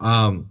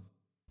all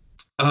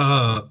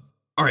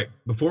right,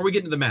 before we get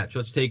into the match,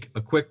 let's take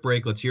a quick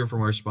break. Let's hear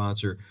from our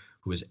sponsor,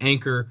 who is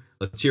Anchor.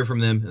 Let's hear from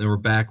them, and then we're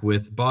back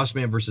with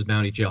Bossman versus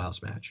Mountie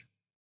Jailhouse match.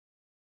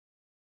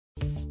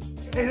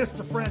 Hey, this is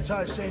the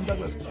franchise Shane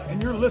Douglas,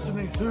 and you're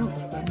listening to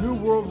The New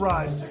World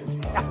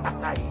Rising.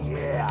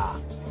 Yeah.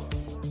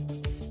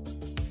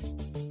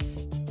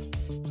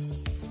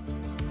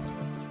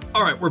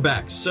 All right, we're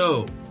back.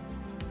 So,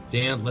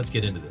 Dan, let's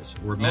get into this.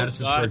 We're at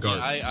Madison Square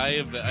Garden. I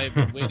have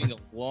been waiting a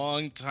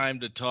long time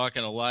to talk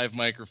on a live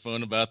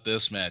microphone about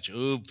this match.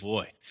 Oh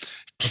boy.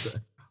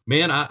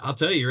 Man, I'll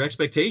tell you, your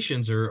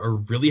expectations are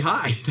really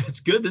high. That's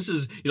good.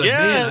 You're like,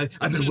 man,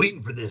 I've been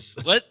waiting for this.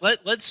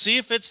 Let's see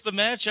if it's the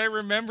match I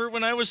remember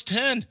when I was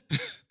 10.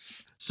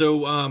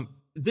 So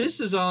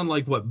this is on,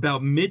 like, what,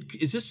 about mid?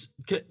 Is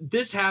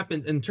this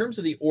happened in terms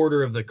of the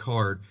order of the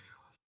card?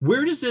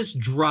 Where does this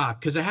drop?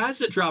 Because it has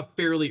to drop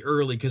fairly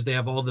early because they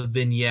have all the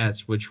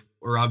vignettes, which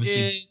are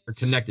obviously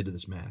connected to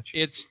this match.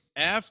 It's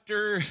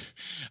after.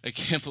 I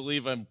can't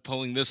believe I'm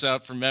pulling this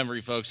out from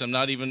memory, folks. I'm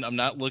not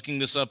looking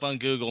this up on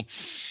Google.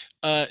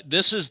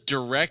 This is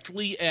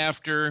directly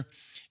after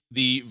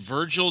the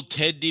Virgil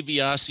Ted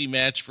DiBiase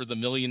match for the $1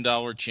 Million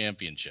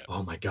Championship.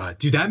 Oh my God,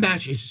 dude, that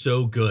match is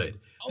so good.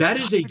 That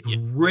is a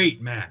great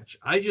match.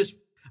 I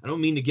don't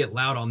mean to get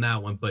loud on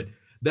that one, but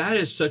that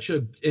is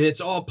and it's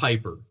all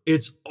Piper.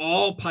 It's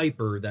all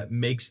Piper that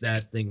makes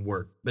that thing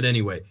work. But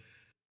anyway,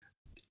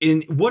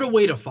 what a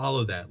way to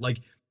follow that.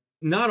 Like,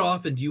 not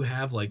often do you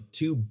have, like,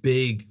 two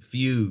big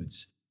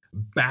feuds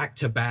back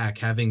to back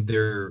having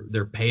their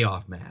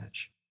payoff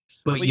match.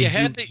 But you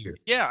had to, here.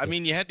 Yeah. I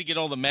mean, you had to get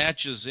all the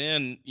matches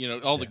in,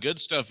 all the good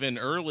stuff in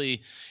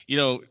early,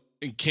 in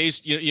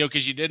case,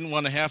 because you didn't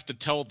want to have to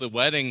tell the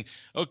wedding,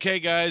 okay,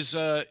 guys,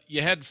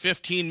 you had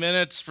 15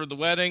 minutes for the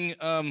wedding.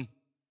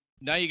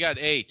 Now you got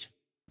 8.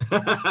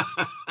 Yeah,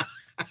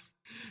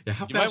 you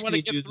might want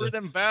to get through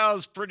them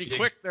vows pretty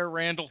quick there,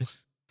 Randall.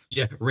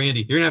 Yeah,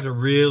 Randy, you're gonna have to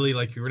really,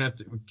 like,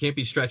 we can't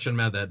be stretching them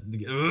out that.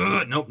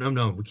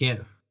 No, we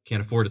can't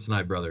afford it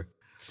tonight, brother.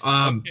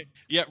 Okay.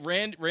 Yeah,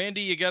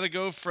 Randy, you got to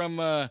go from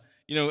a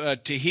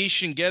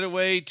Tahitian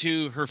getaway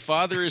to her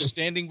father is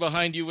standing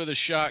behind you with a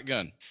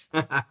shotgun.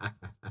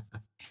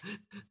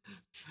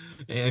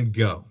 And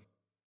go.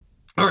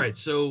 All right,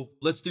 so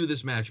let's do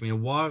this match,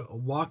 man.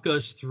 Walk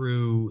us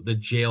through the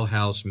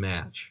Jailhouse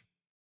match.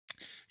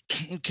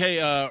 Okay,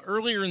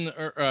 earlier in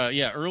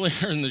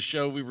the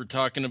show we were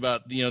talking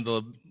about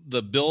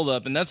the build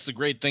up, and that's the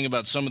great thing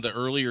about some of the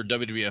earlier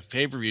WWF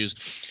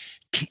pay-per-views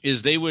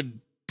is they would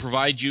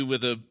provide you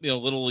with a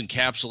little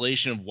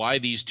encapsulation of why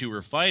these two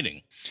are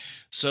fighting.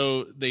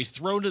 So they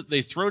throw to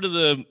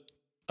the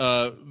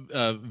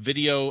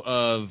video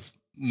of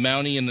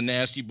Mountie and the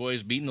Nasty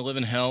Boys beating the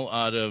living hell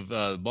out of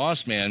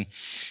Bossman,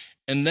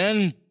 and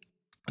then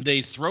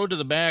they throw to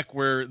the back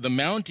where the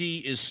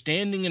Mountie is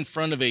standing in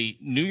front of a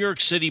New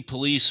York City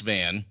police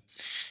van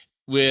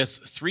with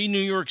 3 New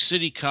York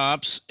City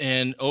cops,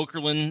 and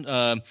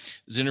Okerlund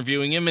is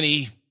interviewing him,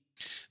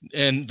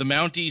 and the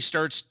Mountie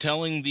starts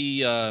telling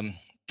the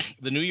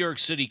New York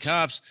City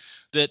cops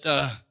that,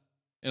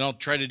 and I'll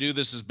try to do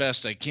this as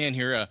best I can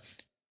here.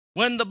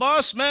 When the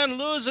boss man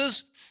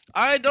loses,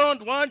 I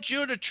don't want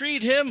you to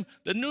treat him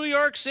the New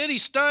York City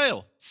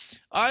style.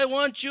 I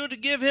want you to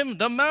give him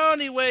the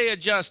Mountie way of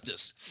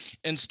justice,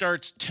 and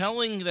starts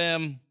telling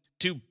them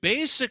to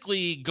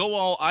basically go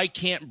all I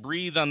can't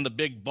breathe on the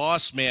big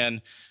boss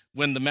man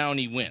when the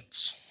Mountie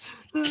wins.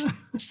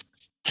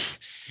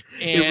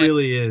 It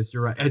really is.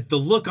 You're right. The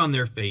look on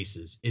their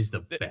faces is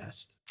the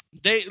best.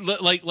 They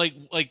like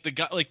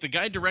the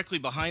guy directly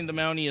behind the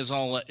Mountie is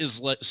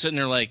sitting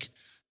there like,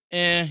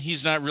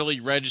 he's not really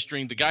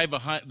registering. The guy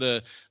behind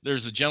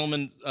there's a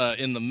gentleman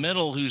in the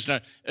middle who's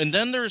not, and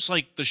then there's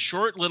like the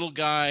short little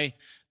guy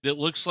that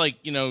looks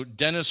like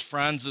Dennis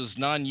Franz's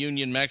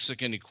non-union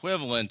Mexican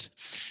equivalent,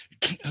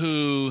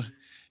 who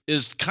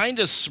is kind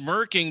of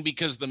smirking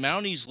because the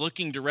Mounties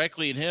looking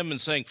directly at him and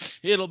saying,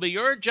 it'll be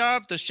your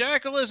job to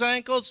shackle his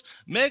ankles,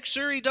 make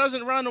sure he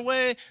doesn't run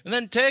away, and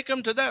then take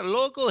him to that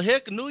local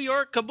hick New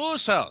York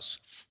caboose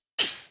house.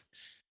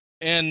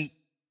 And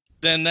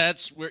then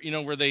that's where,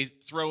 where they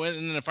throw in.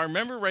 And if I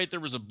remember right, there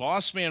was a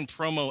Boss Man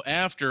promo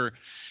after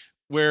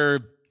where,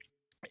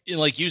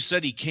 like you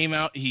said, he came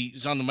out,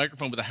 he's on the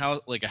microphone with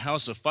a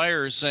house of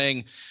fire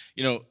saying,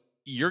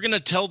 you're going to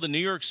tell the New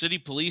York City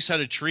police how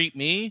to treat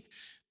me.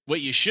 What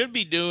you should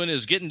be doing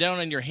is getting down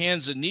on your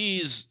hands and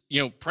knees,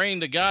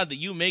 praying to God that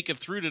you make it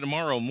through to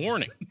tomorrow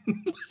morning.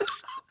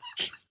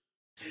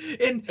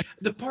 And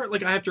the part,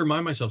 like, I have to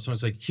remind myself, so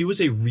it's like he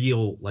was a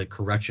real, like,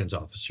 corrections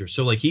officer.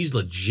 So, like, he's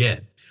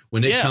legit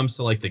when it comes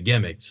to, like, the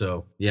gimmick.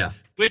 So, yeah.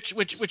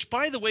 Which,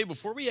 by the way,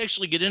 before we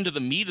actually get into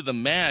the meat of the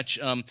match,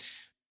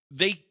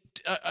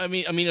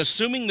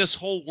 assuming this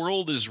whole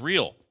world is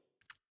real,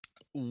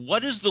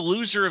 what is the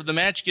loser of the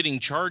match getting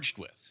charged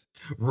with?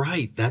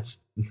 Right.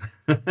 That's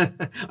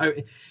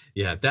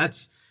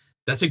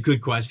that's a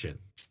good question.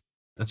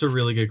 That's a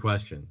really good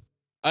question.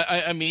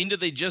 I mean, did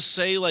they just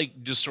say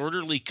like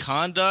disorderly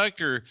conduct,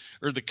 or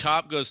the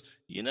cop goes,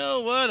 you know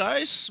what?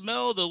 I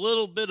smelled a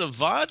little bit of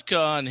vodka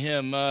on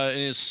him, and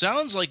it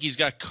sounds like he's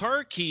got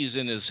car keys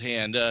in his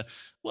hand.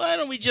 Why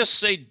don't we just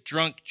say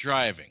drunk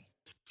driving?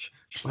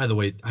 By the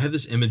way, I have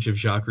this image of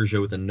Jacques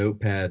Rougeau with a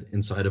notepad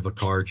inside of a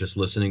car, just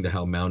listening to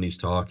how Mounties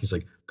talk. He's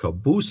like,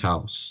 caboose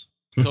house.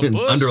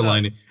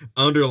 Underlining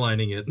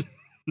it.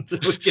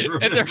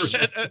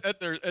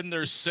 and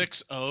there's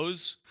 6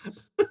 O's.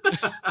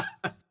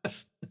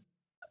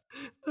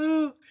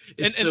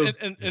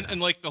 And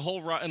like the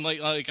whole ride, and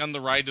like on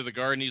the ride to the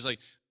garden, he's like,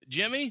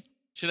 Jimmy,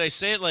 should I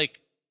say it like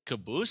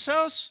caboose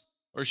house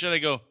or should I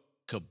go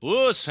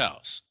caboose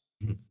house?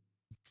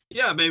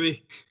 Yeah,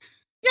 baby.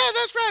 Yeah,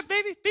 that's right,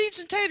 baby. Beans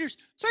and taters.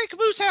 Say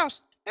caboose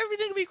house.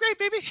 Everything will be great,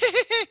 baby.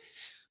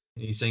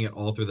 He's saying it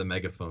all through the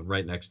megaphone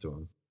right next to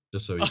him,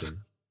 just so he can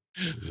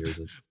hear it.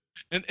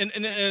 And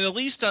at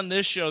least on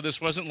this show, this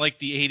wasn't like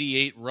the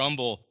 '88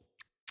 Rumble.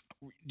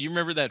 Do you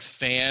remember that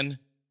fan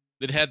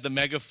that had the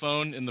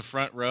megaphone in the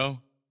front row?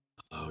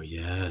 Oh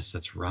yes,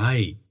 that's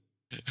right.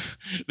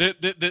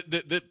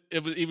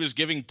 He was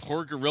giving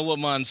poor Gorilla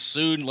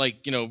Monsoon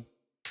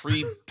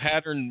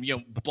pre-pattern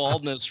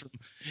baldness from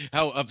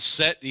how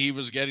upset he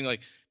was getting.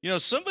 Like,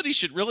 somebody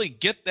should really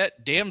get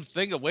that damn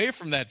thing away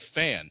from that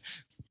fan.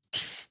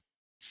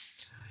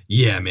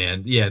 Yeah,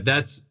 man. Yeah,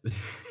 that's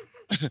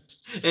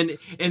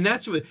and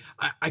that's what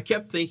I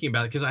kept thinking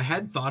about it, because I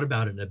had thought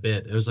about it in a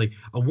bit. It was like,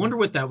 I wonder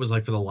what that was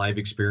like for the live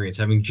experience,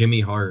 having Jimmy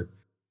Hart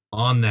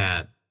on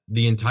that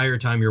the entire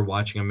time you're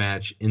watching a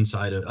match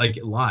inside of, like,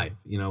 live,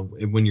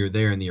 when you're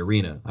there in the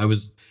arena. I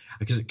was,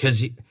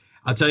 because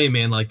I'll tell you,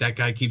 man, like, that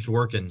guy keeps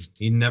working.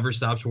 He never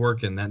stops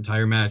working that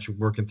entire match,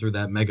 working through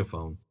that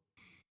megaphone.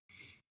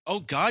 Oh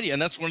God, yeah,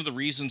 and that's one of the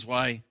reasons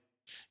why,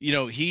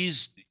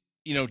 he's,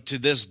 to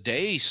this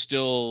day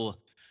still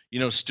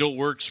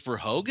works for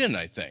Hogan.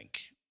 I think,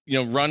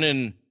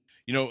 running,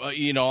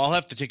 I'll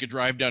have to take a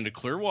drive down to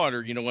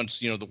Clearwater, once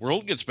the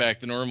world gets back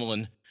to normal,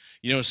 and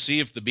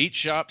see if the beach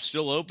shop's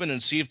still open,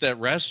 and see if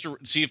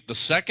the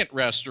second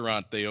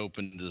restaurant they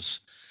opened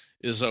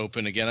is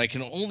open again. I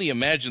can only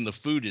imagine the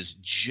food is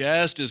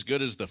just as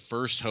good as the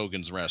first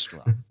Hogan's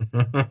restaurant.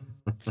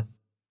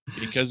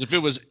 Because if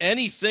it was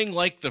anything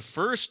like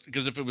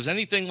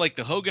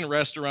the Hogan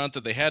restaurant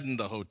that they had in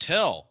the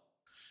hotel,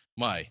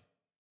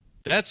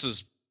 that's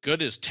as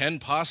good as 10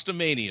 Pasta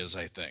Manias,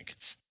 I think.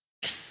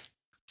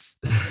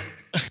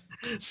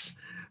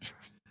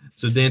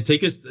 So Dan,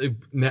 take us.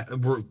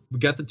 We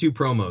got the 2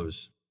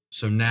 promos.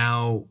 So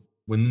now,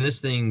 when this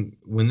thing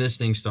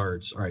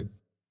starts, all right,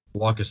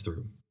 walk us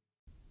through.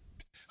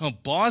 Oh,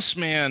 Boss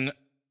Man,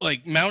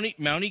 like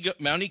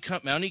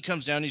Mountie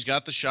comes down. He's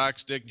got the shock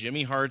stick.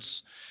 Jimmy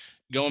Hart's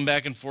going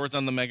back and forth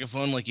on the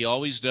megaphone like he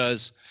always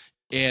does,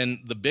 and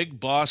the big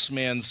Boss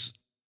Man's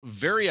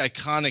very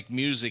iconic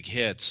music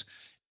hits,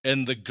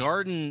 and the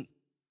Garden,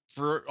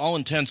 for all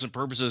intents and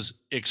purposes,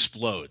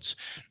 explodes.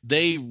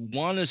 They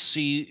want to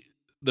see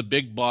the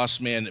big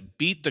Boss Man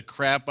beat the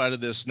crap out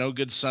of this no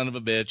good son of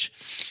a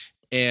bitch,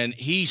 and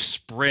he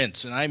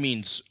sprints, and I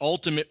mean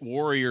Ultimate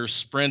Warrior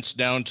sprints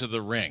down to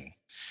the ring,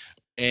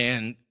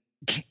 and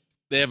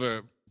they have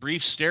a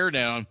brief stare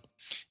down,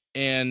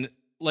 and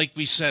like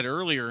we said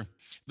earlier,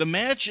 the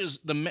match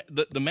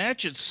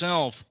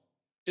itself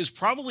is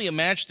probably a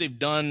match they've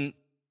done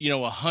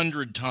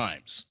 100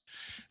 times,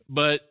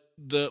 but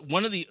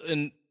one of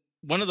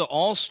the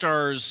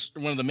all-stars,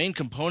 one of the main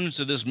components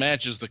of this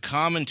match is the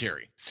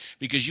commentary,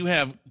 because you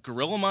have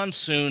Gorilla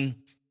Monsoon,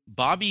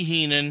 Bobby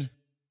Heenan,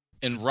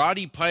 and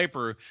Roddy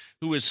Piper,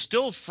 who is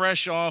still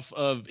fresh off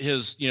of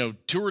his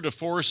tour de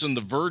force in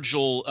the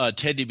Virgil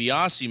Ted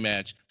DiBiase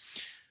match,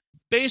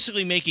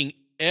 basically making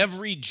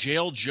every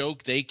jail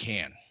joke they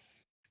can.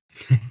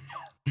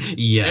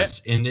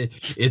 Yes, and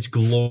it's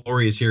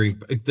glorious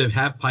hearing to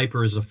have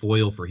Piper as a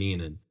foil for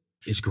Heenan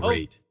is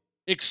great.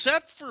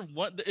 Except for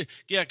what,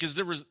 because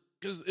there was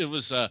because it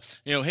was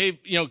hey,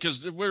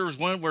 because there was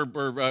one where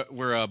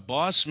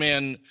Boss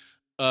Man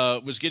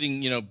was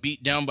getting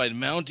beat down by the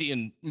Mountie,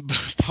 and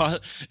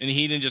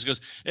Heenan just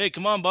goes, "Hey,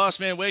 come on, Boss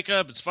Man, wake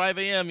up! It's 5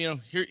 a.m.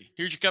 Here's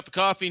your cup of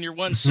coffee and your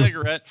one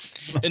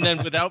cigarette." And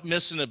then without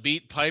missing a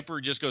beat, Piper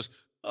just goes,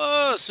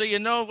 "Oh, so you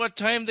know what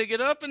time they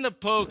get up in the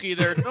pokey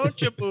there,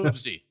 don't you,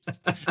 Boobsy?"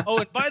 Oh,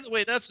 and by the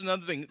way, that's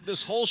another thing.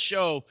 This whole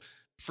show,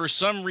 for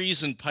some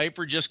reason,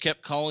 Piper just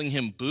kept calling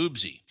him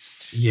Boobsy.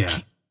 Yeah,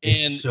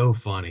 it's so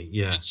funny.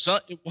 Yeah. So,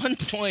 at one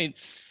point,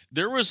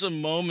 there was a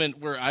moment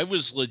where I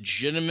was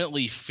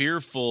legitimately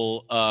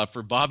fearful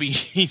for Bobby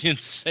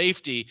Heenan's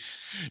safety,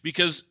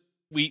 because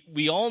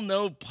we all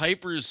know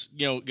Piper's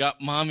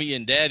got mommy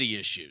and daddy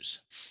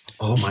issues.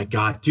 Oh my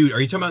God, dude, are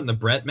you talking about in the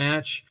Brett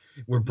match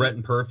where Brett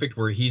and Perfect,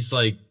 where he's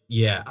like,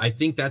 yeah, I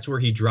think that's where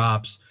he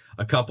drops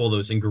a couple of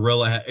those, and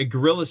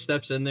Gorilla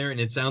steps in there, and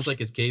it sounds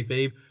like it's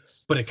kayfabe,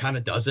 but it kind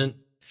of doesn't.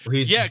 Where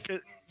he's yeah.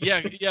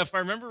 If I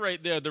remember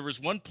right, there was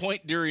one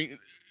point during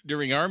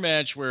our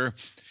match where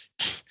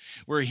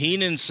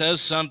Heenan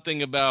says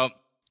something about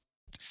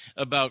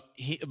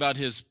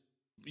his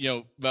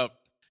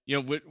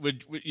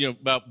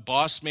about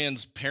Boss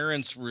Man's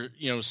parents were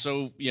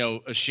so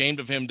ashamed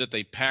of him that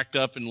they packed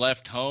up and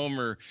left home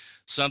or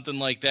something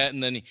like that,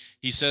 and then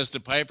he says to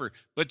Piper,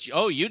 "But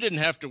you didn't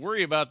have to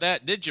worry about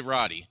that, did you,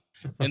 Roddy?"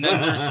 And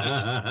then there's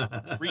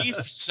this brief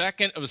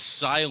second of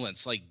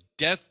silence, like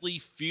deathly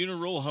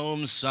funeral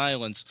home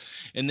silence,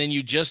 and then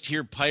you just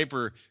hear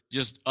Piper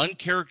just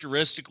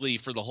uncharacteristically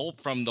from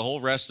the whole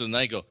rest of the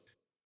night go,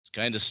 "It's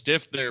kind of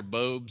stiff there,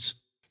 Bobes."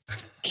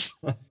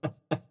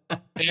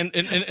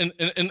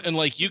 and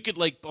like you could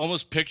like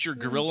almost picture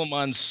Gorilla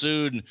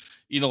Monsoon,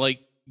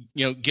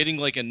 getting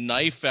like a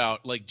knife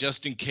out, like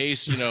just in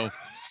case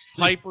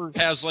Piper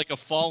has like a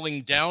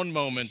falling down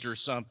moment or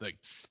something.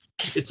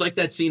 It's like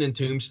that scene in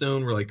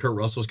Tombstone where like Kurt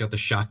Russell's got the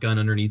shotgun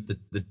underneath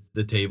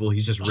the table.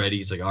 He's just ready.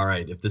 He's like, all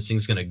right, if this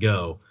thing's gonna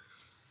go,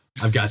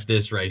 I've got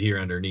this right here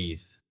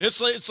underneath.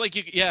 It's like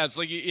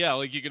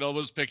you could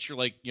almost picture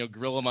like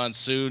Gorilla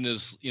Monsoon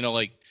is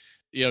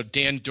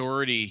Dan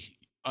Doherty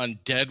on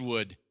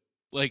Deadwood,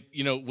 like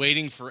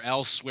waiting for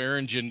Al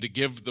Swearingen to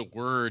give the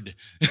word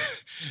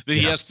that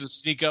he has to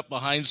sneak up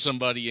behind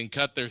somebody and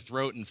cut their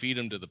throat and feed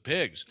them to the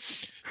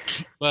pigs.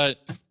 But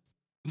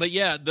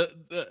yeah,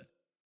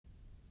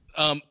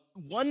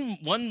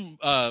 one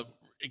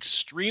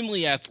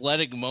extremely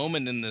athletic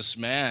moment in this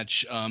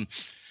match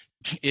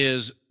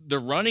is the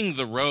running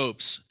the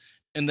ropes,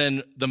 and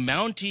then the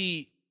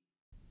Mountie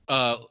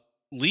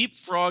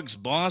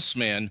leapfrogs Boss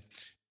Man,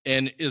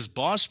 and as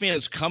Boss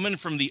Man's coming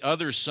from the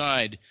other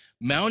side,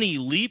 Mountie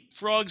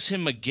leapfrogs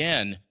him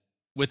again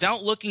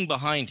without looking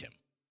behind him.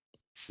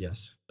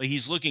 Yes. Like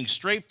he's looking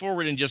straight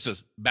forward and just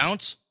says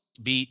bounce,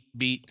 beat,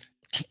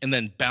 and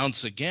then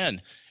bounce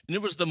again. And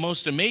it was the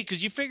most amazing,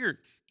 because you figure,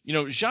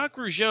 Jacques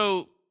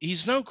Rougeau,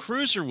 he's no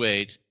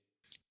cruiserweight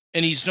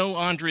and he's no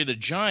Andre the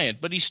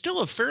Giant, but he's still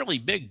a fairly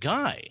big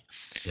guy.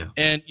 Yeah.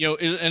 And,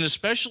 and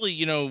especially,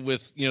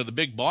 with, the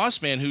big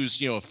Boss Man,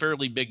 who's, a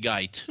fairly big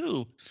guy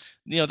too,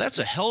 that's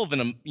a hell of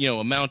an,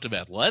 amount of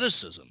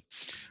athleticism.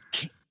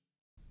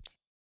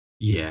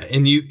 Yeah,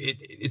 and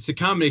it's a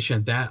combination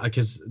of that,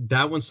 because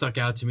that one stuck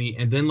out to me,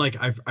 and then like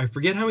I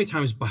forget how many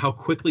times, how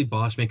quickly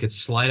Boss Man could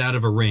slide out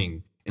of a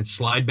ring and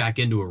slide back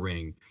into a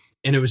ring,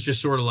 and it was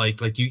just sort of like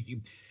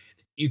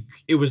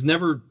it was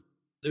never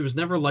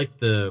like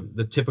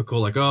the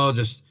typical like, oh,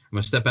 just I'm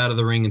gonna step out of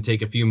the ring and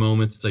take a few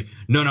moments. It's like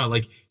no,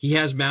 like he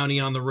has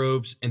Mountie on the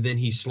ropes, and then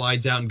he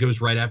slides out and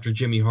goes right after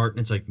Jimmy Hart,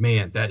 and it's like,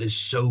 man, that is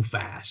so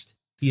fast.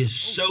 He is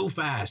so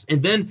fast,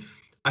 and then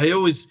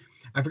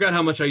I forgot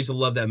how much I used to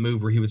love that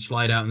move where he would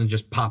slide out and then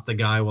just pop the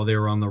guy while they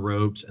were on the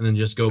ropes and then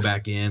just go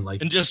back in,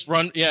 like, and just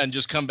run, and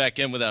just come back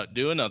in without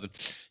doing nothing.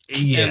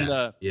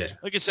 Yeah, and,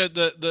 like I said,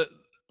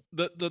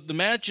 the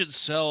match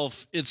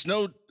itself, it's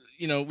no,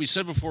 we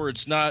said before,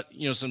 it's not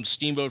some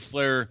Steamboat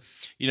Flair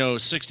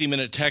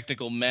 60-minute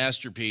technical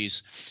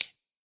masterpiece,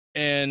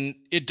 and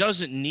it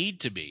doesn't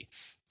need to be.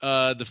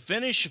 The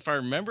finish, if I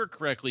remember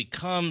correctly,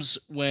 comes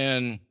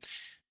when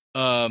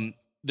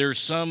there's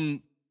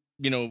some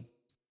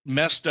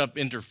messed up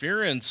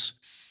interference,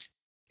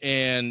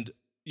 and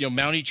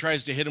Mountie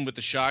tries to hit him with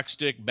the shock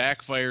stick,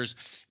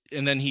 backfires,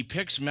 and then he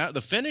picks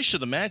the finish of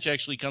the match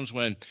actually comes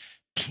when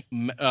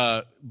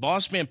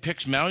Boss Man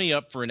picks Mountie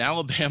up for an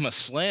Alabama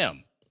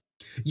slam.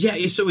 Yeah,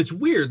 so it's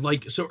weird,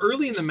 like, so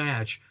early in the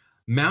match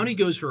Mountie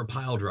goes for a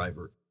pile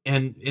driver,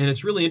 and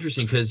it's really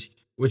interesting because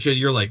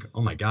you're like,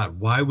 oh my God,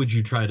 why would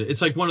you try to,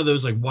 it's like one of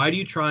those, like, why do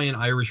you try and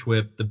Irish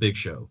whip the Big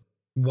Show?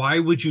 Why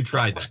would you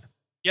try that?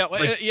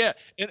 Yeah,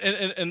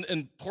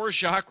 and poor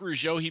Jacques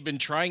Rougeau, he'd been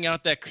trying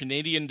out that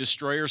Canadian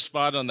Destroyer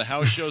spot on the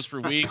house shows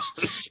for weeks,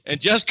 and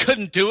just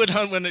couldn't do it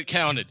when it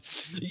counted.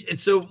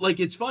 So,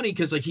 like, it's funny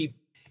because like he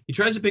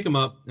tries to pick him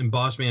up, and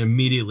Boss Man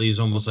immediately is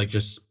almost like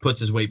just puts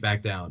his weight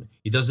back down.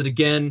 He does it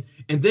again,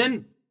 and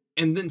then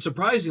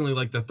surprisingly,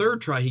 like the third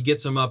try, he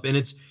gets him up, and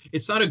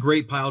it's not a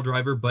great pile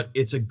driver, but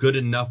it's a good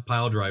enough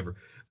pile driver.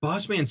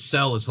 Boss Man's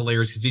cell is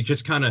hilarious because he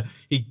just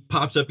he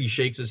pops up, he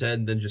shakes his head,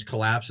 and then just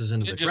collapses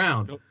into the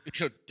ground.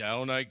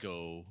 Down I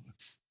go.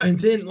 And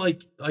then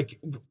like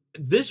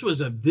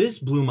this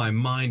blew my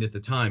mind at the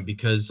time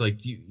because like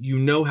you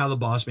know how the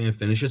Boss Man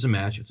finishes a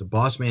match. It's a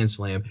Boss Man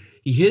slam.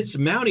 He hits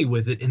Mountie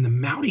with it, and the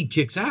Mountie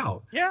kicks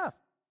out. Yeah.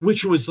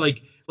 Which was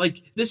like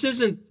this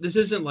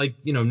isn't like,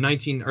 you know,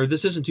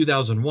 this isn't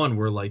 2001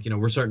 where like, you know,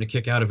 we're starting to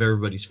kick out of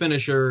everybody's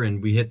finisher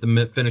and we hit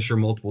the finisher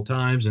multiple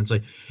times. And it's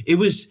like, it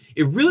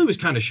really was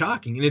kind of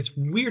shocking. And it's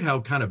weird how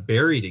kind of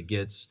buried it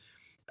gets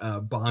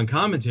on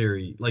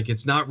commentary. Like,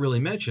 it's not really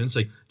mentioned. It's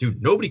like,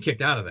 dude, nobody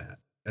kicked out of that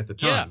at the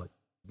time. Yeah. Like,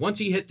 once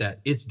he hit that,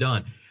 it's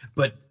done.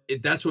 But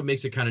that's what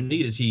makes it kind of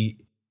neat is he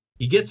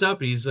gets up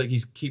and he's like,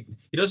 he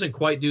doesn't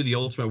quite do the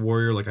Ultimate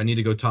Warrior. Like, I need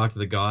to go talk to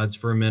the gods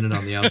for a minute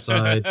on the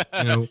outside,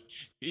 you know.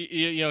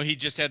 He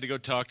just had to go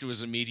talk to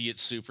his immediate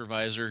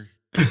supervisor.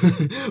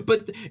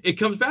 But it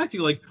comes back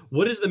to like,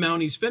 what is the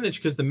Mountie's finish?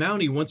 Because the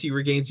Mountie, once he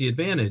regains the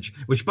advantage,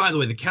 which by the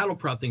way, the cattle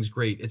prod thing's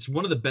great. It's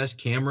one of the best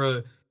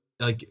camera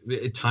like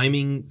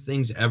timing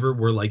things ever,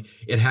 where like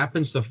it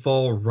happens to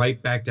fall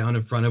right back down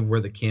in front of where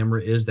the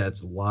camera is.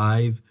 That's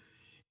live,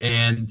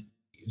 and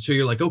so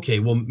you're like, okay,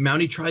 well,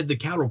 Mountie tried the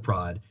cattle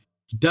prod.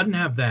 He doesn't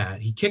have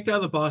that. He kicked out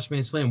of the Boss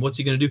Man slam. What's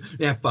he gonna do?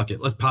 Yeah, fuck it.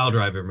 Let's pile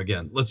drive him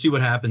again. Let's see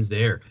what happens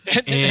there.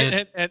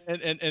 And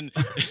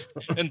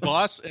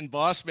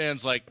Boss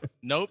Man's like,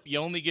 nope, you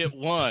only get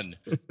one.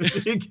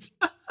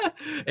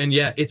 And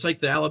yeah, it's like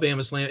the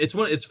Alabama slam. It's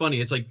funny.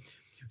 It's like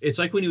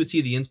when you would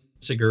see the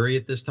Insiguri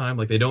at this time.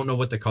 Like, they don't know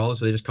what to call it,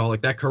 so they just call it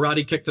like that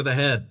karate kick to the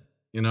head.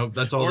 You know,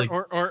 that's all.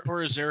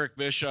 Or as Eric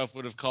Bischoff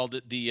would have called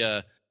it,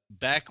 the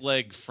back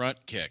leg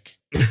front kick.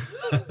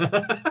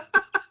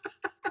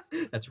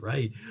 That's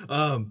right.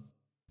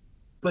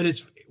 But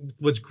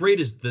what's great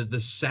is the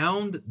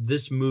sound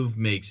this move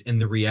makes,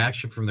 and the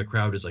reaction from the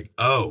crowd is like,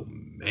 oh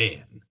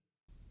man,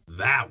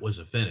 that was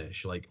a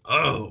finish. Like,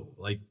 oh,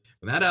 like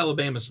when that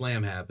Alabama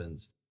slam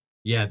happens,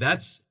 yeah,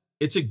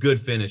 it's a good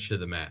finish to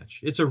the match.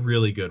 It's a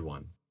really good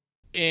one.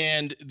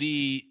 And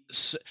the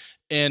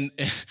second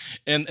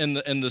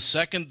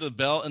the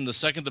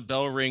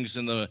bell rings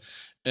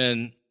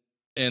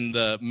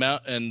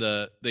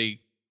they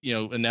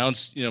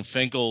announce,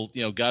 Finkel,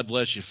 God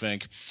bless you,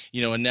 Fink,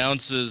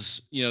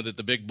 announces, that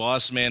the big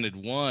Boss Man had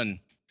won.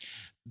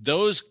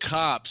 Those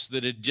cops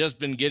that had just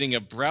been getting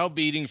a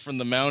browbeating from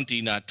the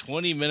Mountie not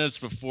 20 minutes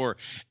before,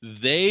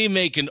 they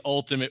make an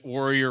Ultimate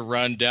Warrior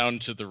run down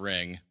to the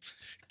ring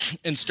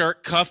and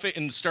start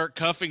cuffing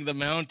the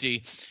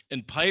Mountie.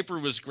 And Piper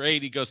was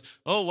great. He goes,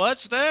 "Oh,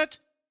 what's that?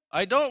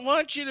 I don't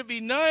want you to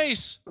be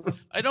nice.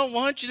 I don't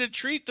want you to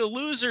treat the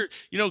loser,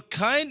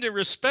 kind and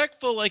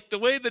respectful, like the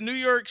way the New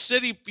York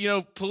City,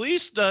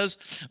 police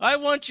does. I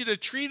want you to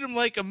treat him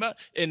like a."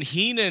 And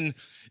Heenan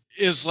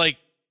is like,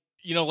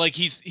 like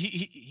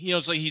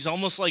it's like he's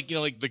almost like,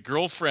 like the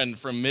girlfriend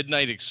from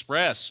Midnight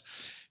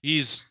Express.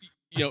 He's,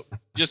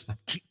 just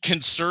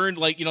concerned,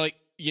 like, like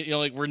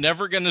we're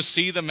never going to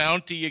see the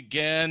Mountie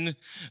again.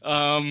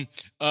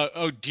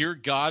 Oh dear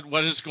God,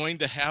 what is going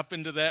to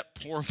happen to that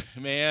poor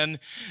man?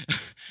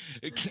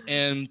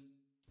 and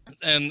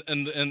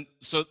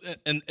so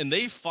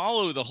they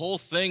follow the whole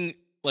thing,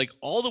 like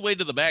all the way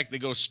to the back. They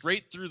go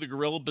straight through the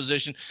gorilla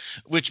position,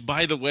 which,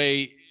 by the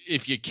way,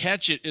 if you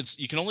catch it,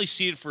 you can only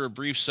see it for a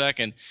brief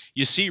second.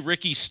 You see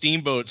Ricky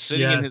Steamboat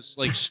sitting in his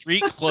like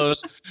street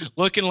clothes,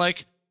 looking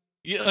like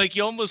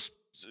you almost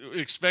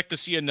expect to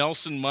see a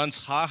Nelson Muntz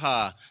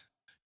haha,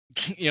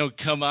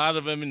 come out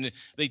of him, and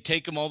they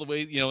take him all the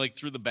way, like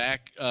through the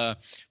back,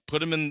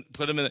 put him in.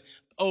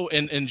 Oh,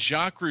 and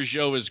Jacques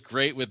Rougeau is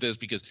great with this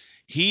because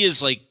he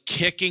is like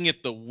kicking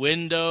at the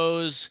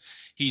windows.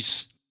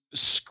 He's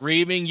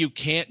screaming, "You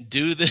can't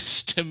do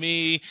this to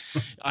me.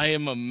 I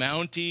am a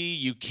Mountie.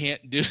 You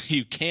can't do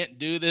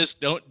this.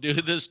 Don't do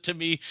this to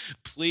me,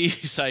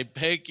 please. I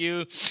beg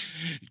you."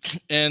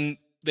 And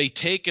they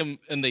take him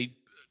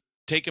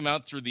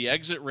out through the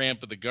exit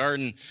ramp of the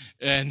Garden,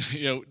 and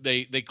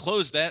they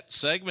close that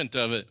segment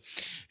of it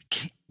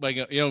by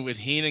with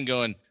Heenan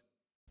going,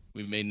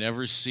 "We may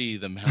never see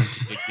the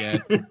Mountie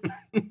again."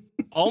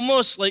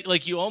 Almost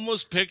like you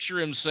almost picture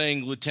him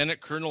saying Lieutenant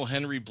Colonel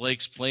Henry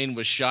Blake's plane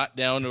was shot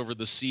down over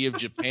the Sea of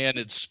Japan.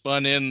 It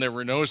spun in. There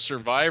were no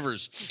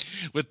survivors.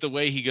 With the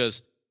way he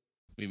goes,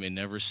 "We may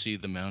never see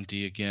the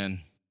Mountie again."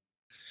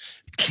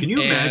 Can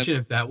you imagine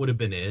if that would have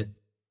been it?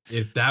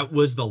 If that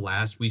was the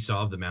last we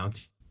saw of the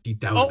Mountie?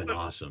 That would have been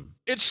awesome.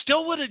 It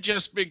still would have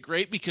just been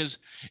great because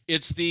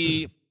it's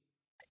the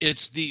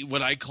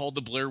what I call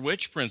the Blair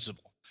Witch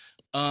principle.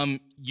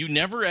 You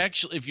never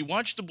actually, if you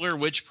watch the Blair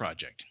Witch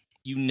Project,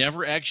 you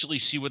never actually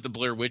see what the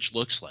Blair Witch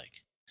looks like.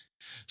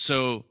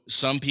 So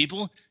some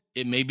people,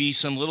 it may be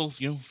some little,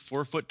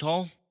 4 foot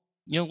tall,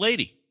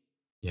 lady.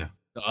 Yeah.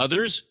 The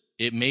others,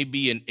 it may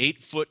be an 8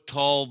 foot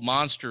tall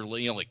monster,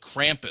 like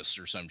Krampus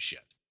or some shit.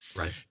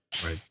 Right.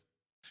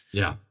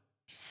 Yeah.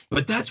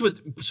 But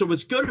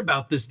what's good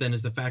about this then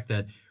is the fact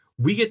that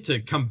we get to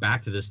come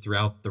back to this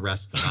throughout the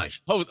rest of the night.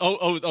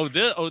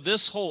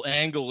 This whole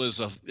angle is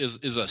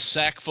a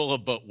sack full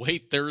of, but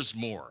wait, there's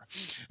more.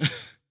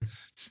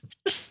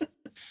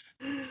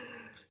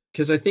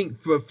 Because I think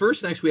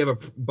first next we have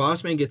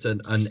Bossman gets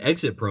an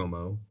exit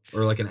promo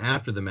or like an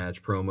after the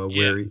match promo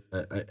where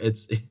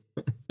it's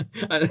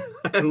I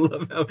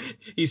love how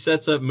he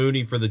sets up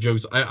Mooney for the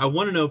jokes. I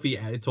want to know if he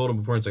told him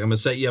before. It's like, I'm gonna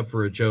set you up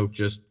for a joke.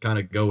 Just kind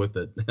of go with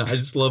it. I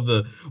just love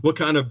what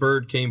kind of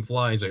bird came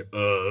flying. He's like,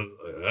 I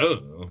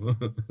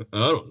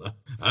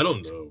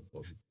don't know,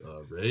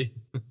 Ray.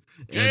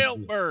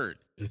 Jailbird.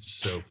 It's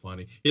so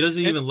funny. He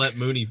doesn't even let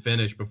Mooney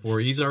finish before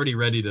he's already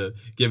ready to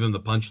give him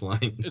the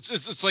punchline.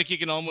 It's like you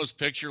can almost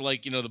picture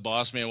like, the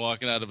boss man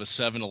walking out of a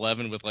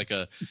 7-Eleven with like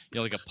a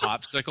like a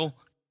popsicle.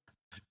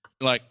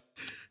 Like,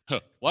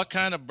 what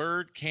kind of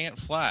bird can't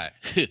fly?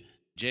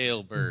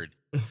 Jailbird.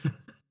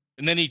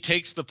 And then he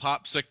takes the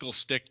popsicle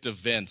stick to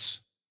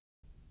Vince.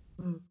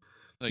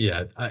 Like,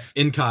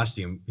 in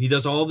costume. He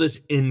does all this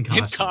in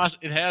costume.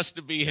 It has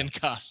to be in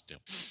costume.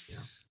 Yeah.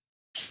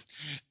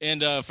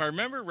 And if I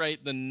remember right,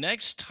 the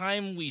next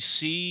time we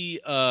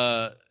see,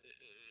 I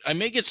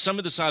may get some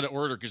of this out of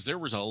order because there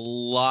was a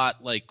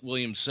lot, like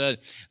William said,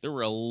 there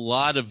were a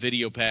lot of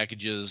video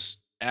packages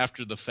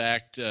after the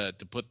fact to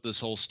put this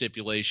whole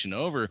stipulation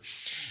over.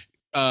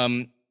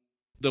 The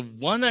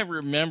one I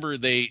remember,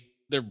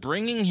 they're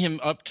bringing him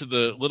up to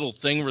the little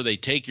thing where they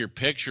take your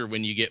picture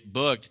when you get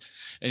booked,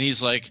 and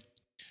he's like,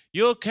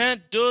 "You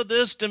can't do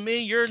this to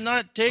me. You're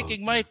not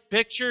taking my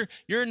picture.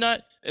 You're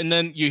not." And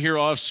then you hear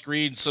off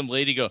screen some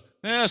lady go,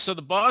 "Yeah, so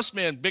the boss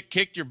man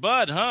kicked your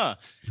butt, huh?"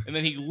 And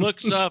then he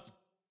looks up,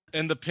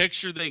 and the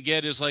picture they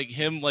get is like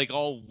him, like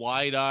all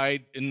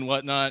wide-eyed and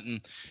whatnot,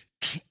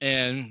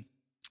 and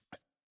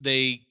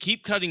they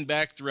keep cutting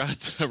back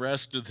throughout the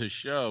rest of the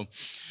show.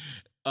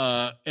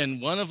 And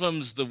one of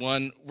them's the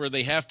one where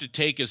they have to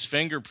take his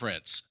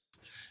fingerprints.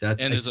 I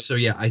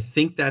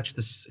think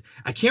that's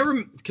I can't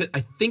remember. I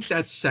think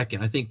that's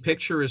second. I think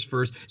picture is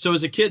first. So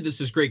as a kid, this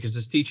is great because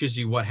this teaches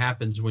you what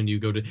happens when you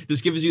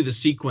this gives you the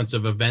sequence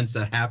of events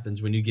that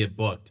happens when you get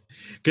booked.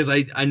 Because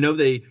I know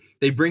they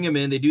bring him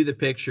in, they do the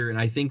picture, and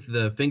I think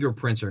the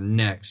fingerprints are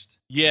next.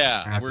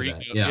 Yeah, where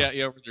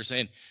they're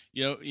saying,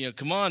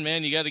 come on,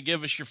 man, you got to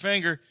give us your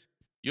finger.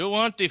 You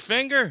want the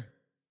finger?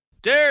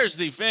 There's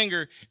the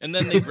finger. And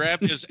then they grab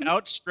his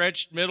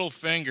outstretched middle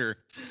finger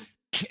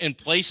and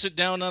place it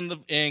down on the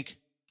ink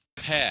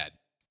pad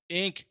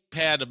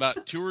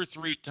about 2 or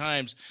 3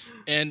 times.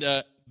 And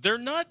they're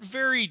not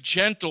very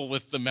gentle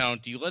with the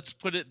Mountie. Let's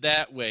put it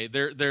that way.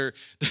 They're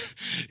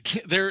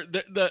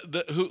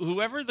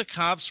whoever the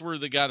cops were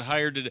that got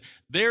hired,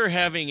 they're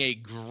having a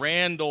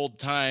grand old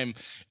time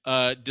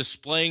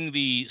displaying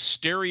the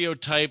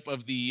stereotype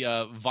of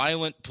the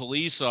violent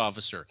police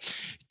officer.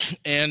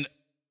 And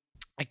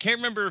I can't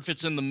remember if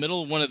it's in the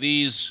middle of one of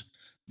these,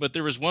 but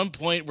there was one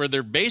point where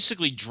they're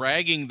basically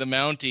dragging the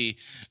Mountie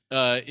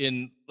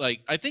in,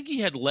 like, I think he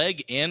had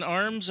leg and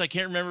arms. I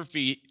can't remember if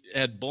he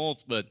had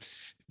both, but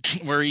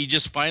where he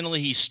just finally,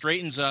 he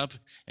straightens up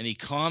and he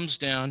calms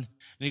down and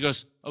he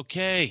goes,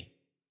 okay,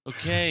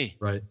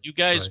 right, you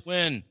guys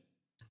win.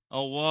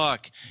 I'll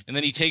walk. And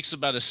then he takes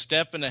about a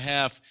step and a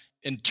half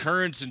and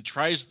turns and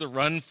tries to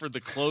run for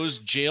the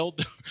closed jail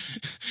door.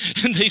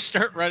 And they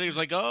start running. It's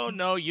like, oh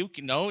no, you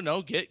can,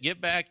 no, get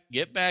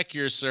back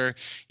here, sir.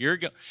 You're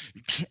go.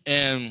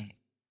 And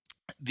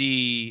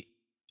the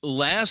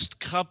last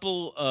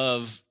couple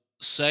of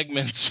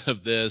segments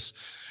of this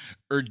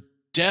are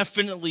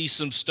definitely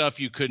some stuff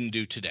you couldn't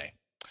do today.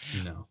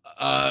 No.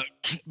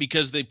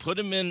 Because they put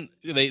him in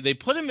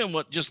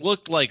what just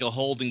looked like a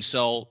holding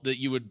cell that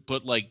you would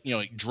put like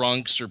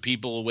drunks or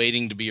people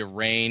waiting to be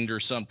arraigned or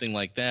something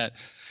like that.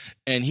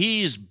 And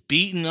he's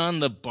beating on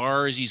the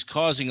bars. He's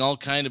causing all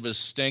kind of a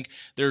stink.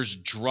 There's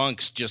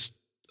drunks just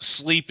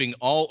sleeping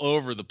all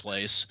over the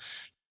place.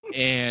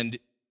 And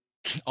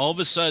all of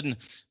a sudden,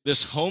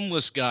 this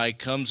homeless guy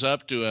comes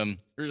up to him,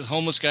 or a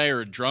homeless guy or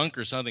a drunk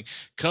or something,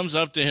 comes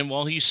up to him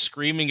while he's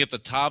screaming at the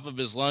top of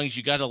his lungs,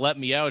 "You got to let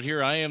me out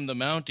here. I am the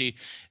Mountie."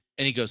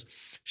 And he goes,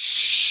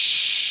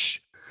 "Shh."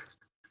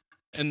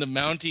 And the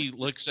Mountie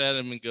looks at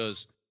him and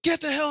goes, "Get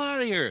the hell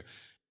out of here."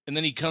 And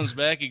then he comes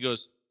back. He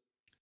goes,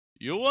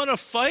 "You want to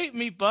fight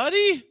me,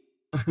 buddy?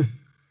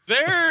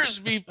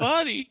 There's me,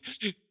 buddy."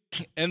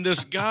 And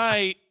this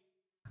guy,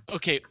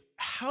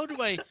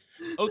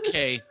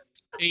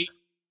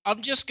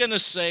 I'm just going to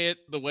say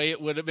it the way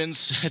it would have been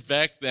said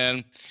back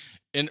then.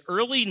 An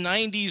early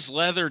 90s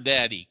leather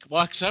daddy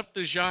walks up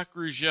to Jacques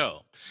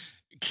Rougeau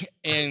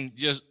and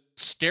just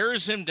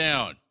stares him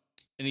down.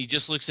 And he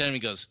just looks at him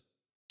and goes,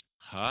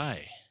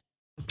 "Hi."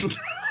 And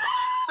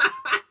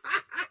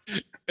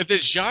then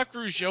Jacques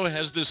Rougeau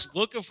has this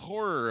look of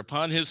horror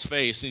upon his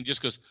face. And he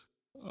just goes,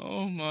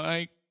 "Oh,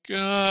 my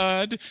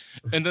God."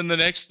 And then the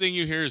next thing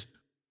you hear is,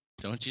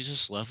 "Don't you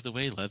just love the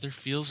way leather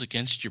feels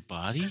against your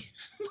body?"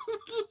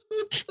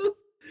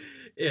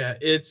 Yeah,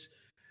 it's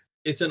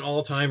an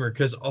all-timer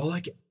because all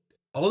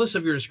the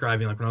stuff you're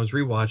describing, like when I was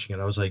rewatching it,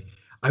 I was like,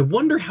 I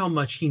wonder how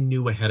much he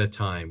knew ahead of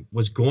time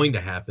was going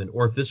to happen,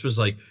 or if this was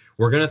like,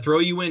 we're going to throw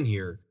you in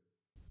here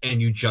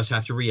and you just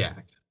have to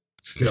react.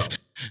 Go.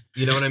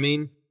 You know what I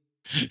mean?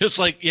 It's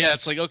like,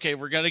 okay,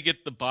 we're going to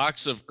get the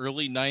box of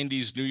early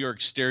 90s New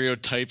York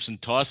stereotypes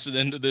and toss it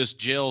into this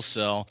jail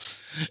cell.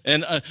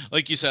 And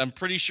like you said, I'm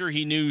pretty sure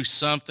he knew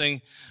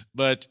something,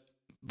 but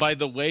by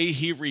the way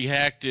he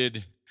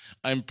reacted,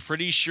 I'm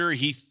pretty sure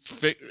he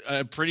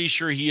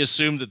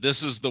assumed that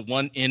this is the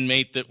one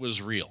inmate that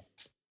was real.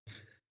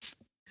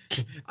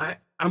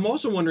 I'm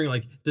also wondering,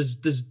 like,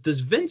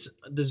 does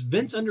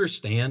Vince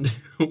understand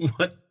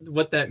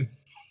what that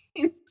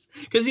means?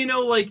 Because, you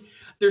know, like,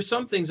 there's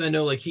some things I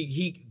know, like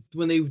he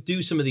when they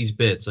do some of these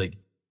bits, like,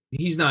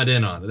 he's not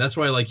in on it. That's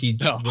why, like,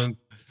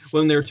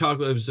 when they were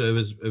talking, it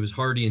was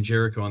Hardy and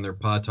Jericho on their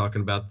pod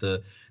talking about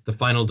the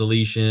final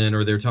deletion,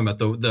 or they were talking about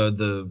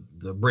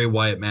the Bray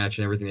Wyatt match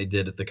and everything they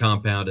did at the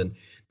compound, and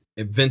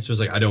Vince was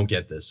like, I don't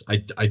get this. I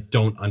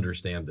don't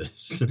understand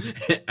this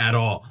at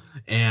all.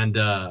 And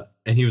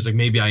he was like,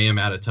 maybe I am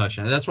out of touch.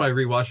 And that's why I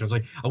rewatched it. I was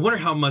like, I wonder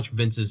how much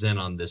Vince is in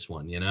on this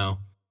one, you know?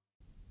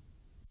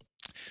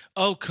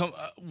 Oh, come!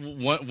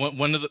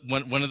 One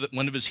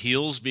of his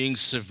heels being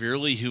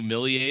severely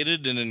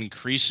humiliated in an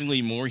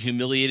increasingly more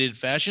humiliated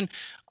fashion.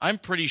 I'm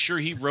pretty sure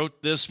he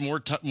wrote this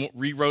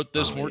rewrote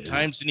this more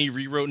times than he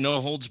rewrote No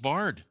Holds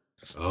Barred.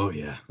 Oh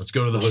yeah, let's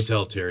go to the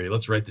hotel, Terry.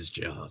 Let's write this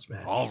jailhouse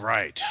match. All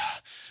right,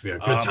 it's be a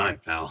good time,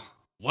 pal.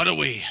 What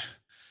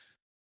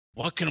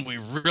can we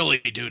really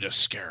do to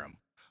scare him?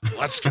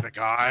 Let's get a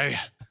guy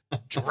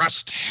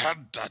dressed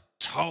head to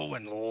toe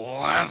in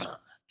leather.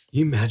 Can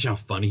you imagine how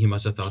funny he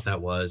must have thought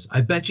that was? I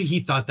bet you he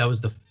thought that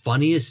was the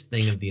funniest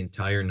thing of the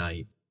entire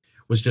night,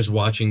 was just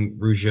watching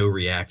Rougeau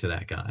react to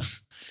that guy.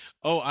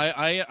 Oh,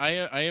 I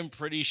am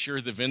pretty sure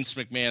that Vince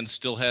McMahon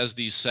still has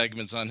these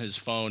segments on his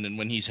phone, and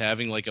when he's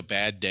having like a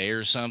bad day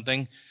or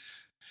something,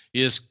 he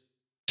just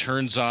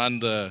turns on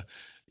the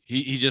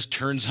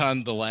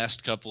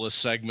last couple of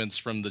segments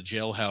from the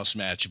jailhouse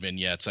match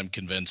vignettes. I'm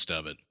convinced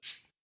of it.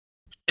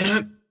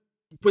 And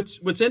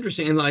what's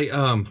interesting, and like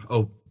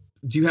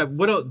do you have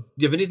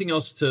anything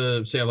else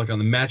to say, like, on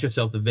the match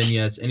itself, the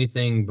vignettes,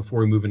 anything before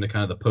we move into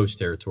kind of the post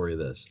territory of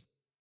this?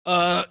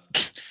 The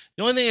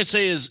only thing I'd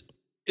say is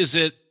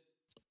that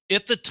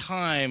at the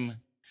time,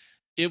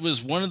 it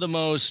was one of the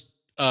most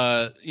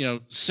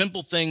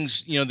simple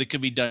things that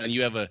could be done.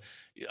 You have that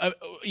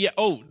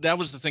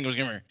was the thing I was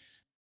going to remember.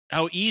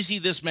 How easy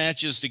this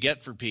match is to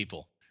get for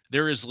people.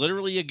 There is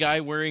literally a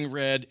guy wearing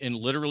red and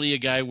literally a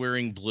guy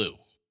wearing blue.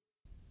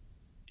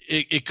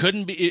 It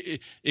couldn't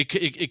be.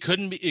 It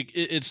couldn't be.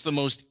 It's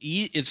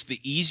the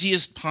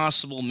easiest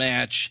possible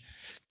match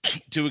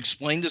to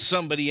explain to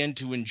somebody and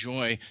to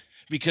enjoy,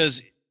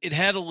 because it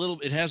has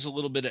a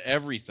little bit of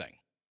everything.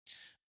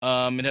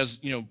 It has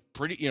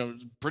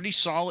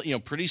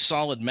pretty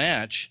solid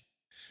match,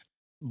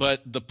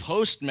 but the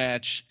post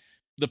match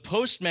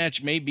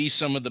may be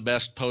some of the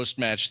best post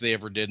match they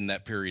ever did in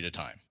that period of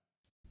time.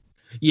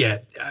 Yeah,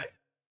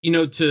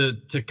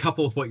 to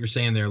couple with what you're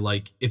saying there,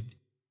 like,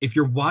 if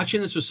you're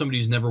watching this with somebody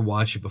who's never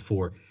watched it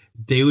before,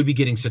 they would be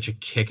getting such a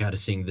kick out of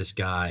seeing this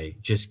guy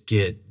just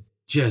get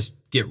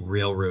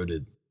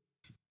railroaded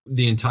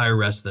the entire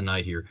rest of the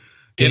night here.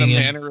 In a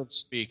manner of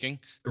speaking.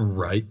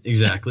 Right,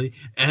 exactly.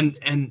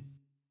 and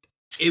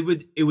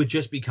it would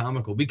just be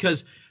comical,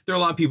 because there are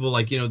a lot of people,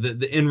 like,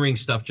 the in-ring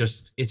stuff,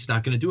 just, it's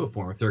not going to do it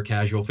for them if they're a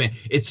casual fan.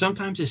 It's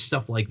sometimes it's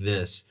stuff like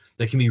this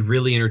that can be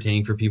really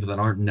entertaining for people that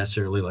aren't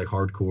necessarily like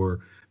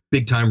hardcore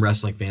big time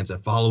wrestling fans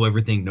that follow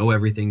everything, know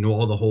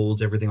all the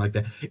holds, everything like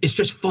that. It's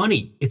just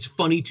funny. It's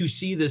funny to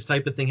see this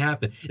type of thing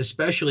happen,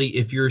 especially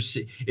if you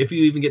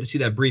even get to see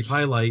that brief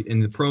highlight in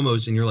the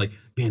promos and you're like,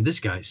 man, this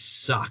guy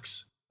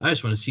sucks. I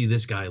just want to see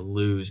this guy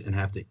lose and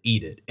have to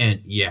eat it.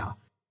 And yeah,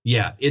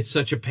 it's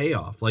such a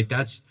payoff. Like,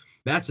 that's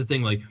the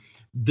thing. Like,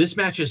 this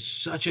match is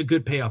such a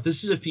good payoff.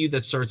 This is a feud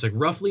that starts like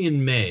roughly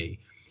in May.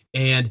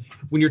 And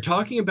when you're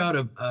talking about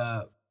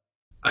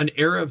an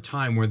era of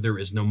time where there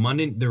is no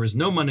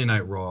Monday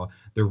Night Raw,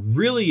 there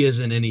really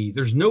isn't any,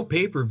 there's no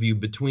pay-per-view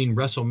between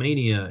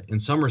WrestleMania and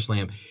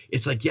SummerSlam.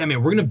 It's like, yeah,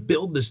 man, we're going to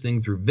build this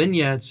thing through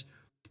vignettes,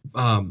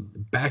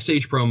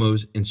 backstage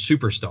promos, and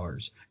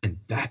superstars. And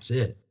that's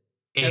it.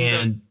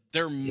 And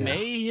there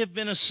may have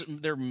been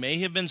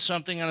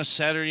something on a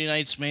Saturday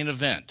night's main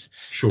event.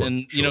 Sure.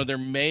 And there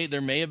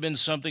may have been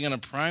something on a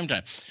prime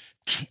time.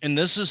 And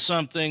this is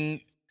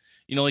something,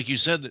 like you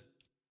said, that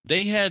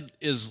they had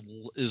as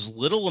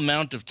little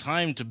amount of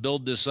time to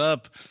build this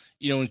up,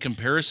 in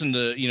comparison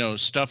to,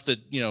 stuff that,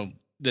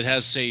 that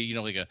has, say,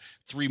 like a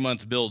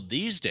 3-month build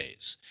these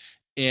days.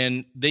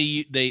 And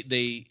they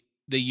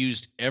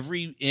used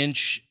every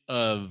inch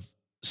of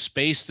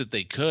space that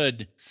they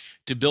could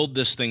to build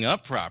this thing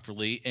up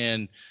properly.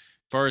 And as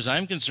far as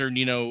I'm concerned,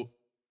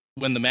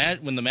 when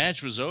the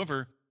match was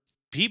over,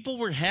 people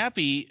were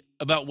happy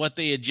about what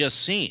they had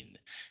just seen.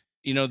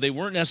 They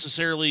weren't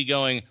necessarily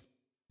going,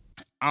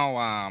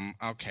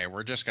 Okay,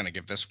 we're just gonna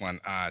give this one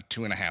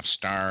 2.5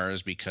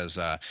 stars because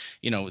the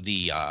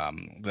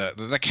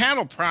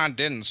cattle prod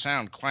didn't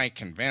sound quite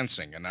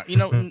convincing, and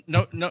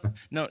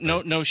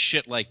no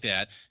shit like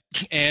that.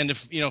 And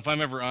if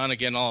I'm ever on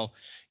again, I'll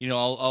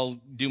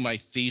do my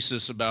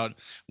thesis about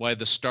why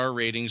the star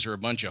ratings are a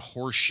bunch of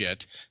horse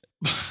shit.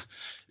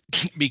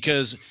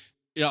 Because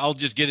I'll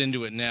just get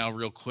into it now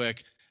real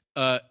quick.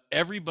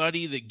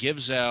 Everybody that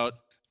gives out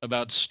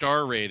about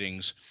star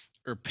ratings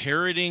are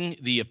parroting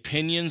the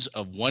opinions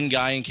of one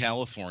guy in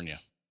California.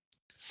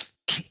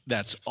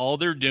 That's all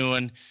they're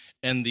doing.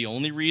 And the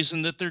only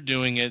reason that they're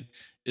doing it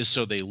is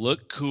so they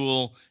look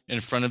cool in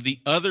front of the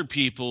other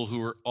people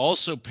who are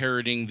also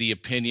parroting the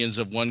opinions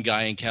of one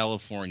guy in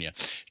California.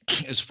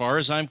 As far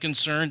as I'm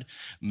concerned,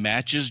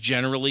 matches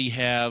generally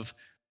have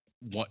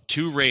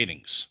two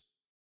ratings,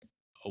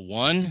 a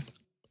 1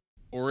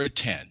 or a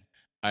 10.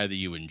 Either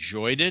you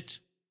enjoyed it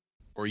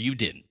or you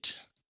didn't.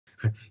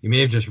 You may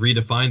have just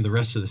redefined the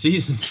rest of the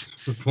season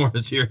for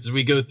us here as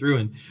we go through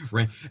and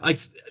like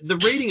the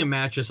rating of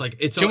matches. Like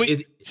it's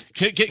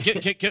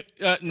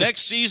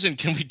next season.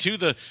 Can we do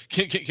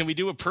can we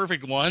do a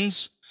perfect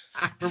ones?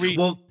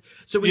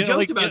 So we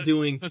joked about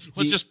doing.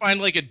 Let's just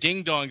find like a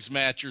ding dongs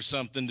match or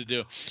something to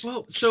do.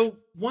 Well, so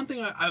one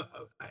thing I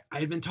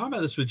had been talking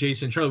about this with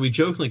Jason and Charlie. We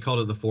jokingly called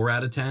it the 4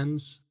 out of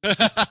 10s.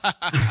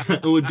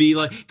 It would be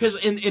like, because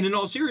in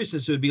all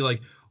seriousness, it would be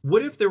like,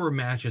 what if there were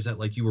matches that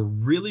like you were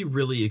really,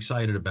 really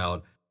excited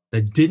about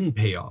that didn't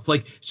pay off?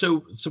 Like,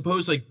 so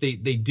suppose like they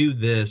do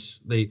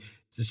this,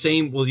 it's the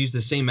same. We'll use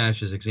the same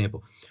match as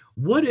example.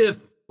 What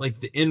if like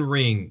the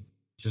in-ring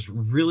just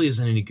really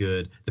isn't any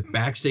good? The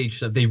backstage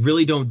stuff, they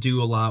really don't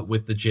do a lot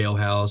with the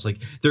Jailhouse.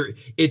 Like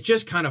it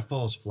just kind of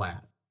falls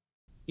flat.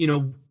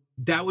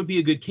 That would be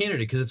a good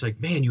candidate because it's like,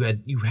 man,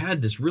 you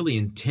had this really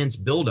intense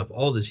buildup,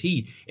 all this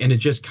heat, and it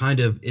just kind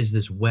of is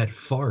this wet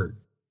fart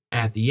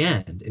at the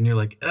end, and you're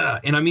like,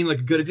 ugh. And I mean, like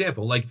a good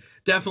example, like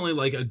definitely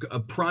like a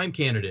prime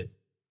candidate,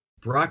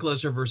 Brock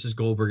Lesnar versus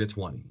Goldberg at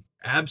 20.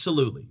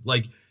 Absolutely.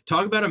 Like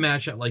talk about a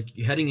match that like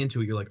heading into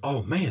it, you're like,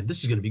 oh man, this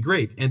is going to be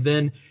great. And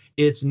then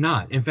it's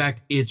not. In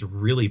fact, it's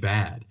really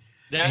bad.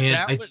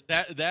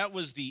 That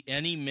was the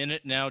any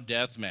minute now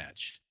death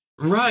match.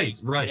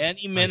 Right.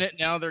 Any minute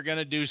now they're going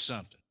to do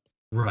something.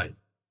 Right.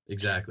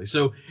 Exactly.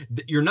 So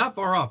you're not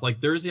far off. Like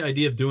there's the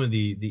idea of doing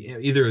the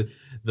either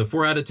the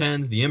 4 out of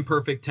 10s, the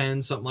imperfect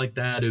 10s, something like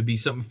that. It would be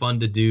something fun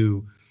to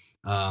do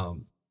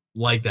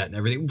like that and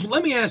everything.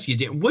 Let me ask you,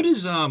 Dan, what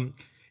is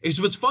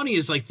what's funny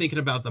is like thinking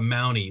about the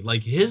Mountie,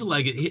 like his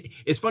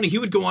it's funny. He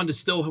would go on to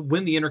still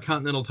win the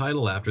Intercontinental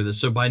title after this.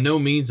 So by no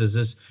means does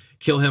this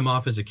kill him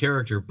off as a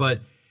character,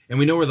 and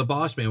we know where the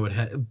Boss Man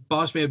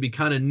would be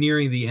kind of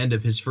nearing the end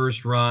of his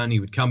first run. He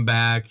would come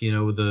back,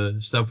 the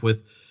stuff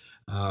with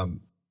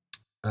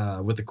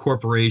the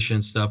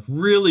corporation stuff,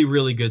 really,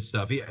 really good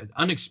stuff.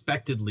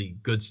 Unexpectedly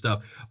good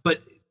stuff.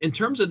 But in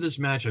terms of this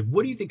match, like,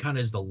 what do you think kind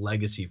of is the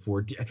legacy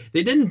for it?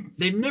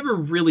 They've never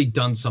really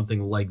done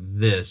something like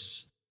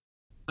this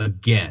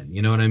again.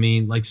 You know what I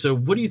mean? Like, so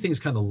what do you think is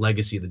kind of the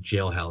legacy of the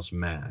Jailhouse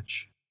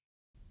match?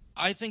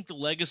 I think the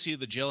legacy of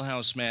the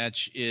Jailhouse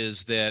match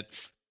is that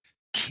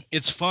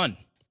it's fun.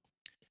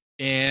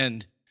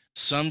 And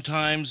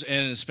sometimes,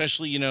 and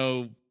especially,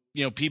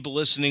 people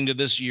listening to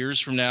this years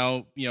from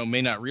now,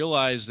 may not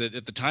realize that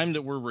at the time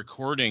that we're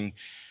recording,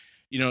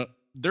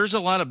 there's a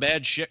lot of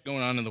bad shit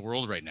going on in the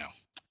world right now.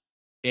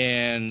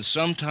 And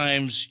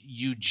sometimes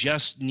you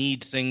just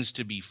need things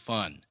to be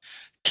fun.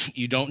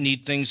 You don't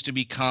need things to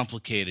be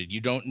complicated.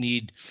 You don't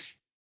need,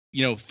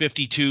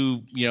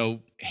 52,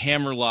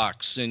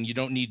 hammerlocks, and you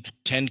don't need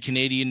 10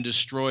 Canadian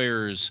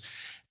destroyers.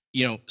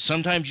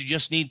 Sometimes you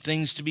just need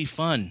things to be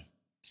fun.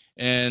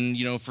 And,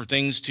 for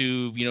things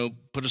to,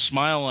 put a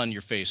smile on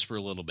your face for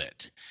a little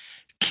bit.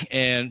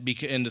 And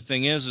the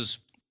thing is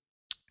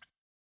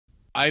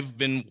I've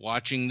been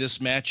watching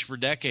this match for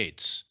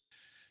decades,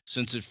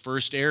 since it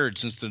first aired,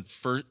 since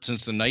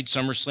the night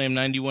SummerSlam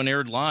 91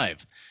 aired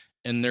live.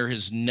 And there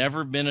has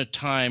never been a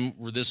time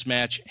where this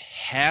match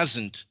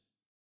hasn't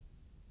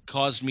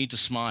caused me to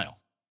smile.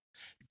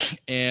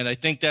 And I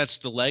think that's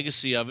the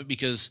legacy of it,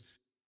 because,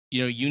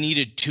 you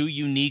needed two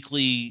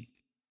uniquely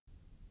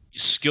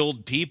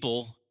skilled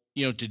people,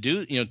 to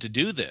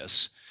do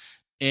this.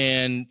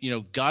 And,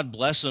 God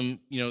bless them,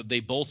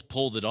 they both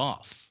pulled it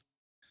off.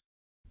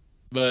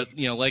 But,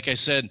 like I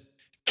said,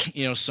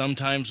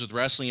 sometimes with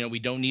wrestling, we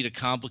don't need a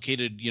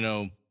complicated,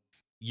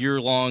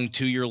 year-long,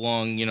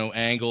 2-year-long,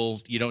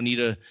 angle. You don't need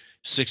a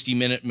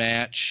 60-minute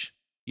match.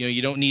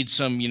 You don't need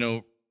some,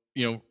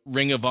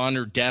 Ring of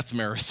Honor death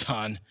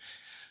marathon.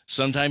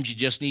 Sometimes you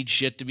just need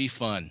shit to be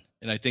fun.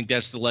 And I think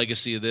that's the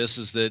legacy of this,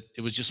 is that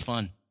it was just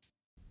fun.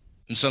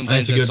 And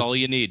sometimes that's all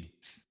you need.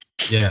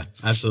 Yeah,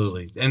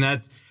 absolutely. And I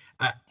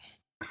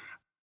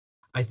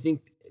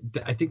think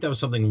that was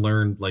something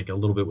learned like a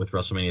little bit with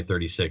WrestleMania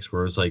 36,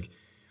 where it was like,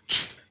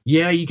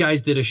 yeah, you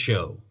guys did a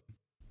show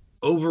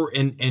over,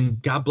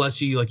 and God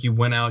bless you. Like you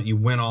went out, you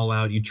went all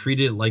out, you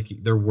treated it like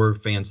there were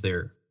fans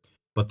there.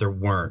 but there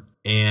weren't.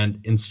 And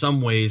in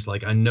some ways,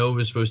 like, I know it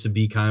was supposed to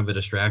be kind of a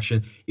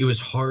distraction. It was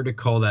hard to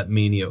call that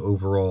Mania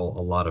overall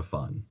a lot of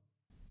fun.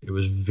 It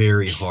was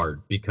very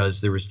hard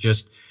because there was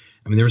just,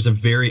 I mean, there was a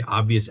very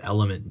obvious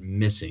element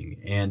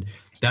missing. And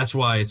that's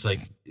why it's like,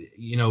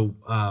 you know,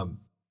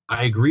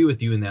 I agree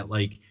with you in that,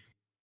 like,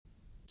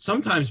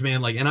 sometimes,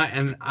 man, like, and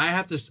I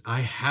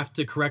have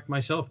to correct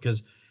myself,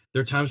 because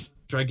there are times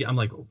where I'm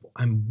like,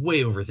 I'm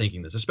way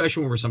overthinking this,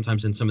 especially when we're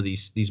sometimes in some of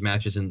these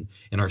matches in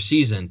our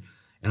season.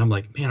 And I'm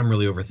like, man, I'm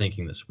really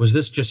overthinking this. Was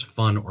this just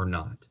fun or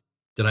not?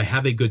 Did I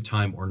have a good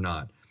time or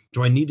not?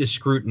 Do I need to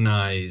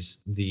scrutinize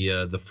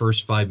the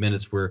first 5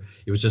 minutes where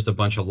it was just a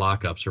bunch of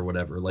lockups or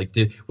whatever? Like,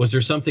 was there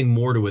something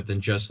more to it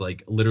than just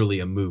like literally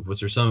a move? Was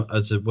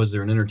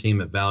there an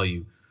entertainment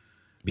value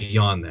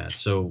beyond that?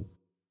 So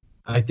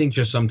I think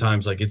just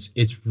sometimes, like,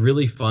 it's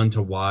really fun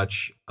to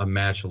watch a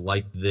match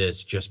like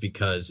this just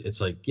because it's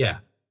like, yeah,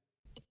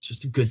 it's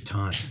just a good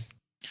time.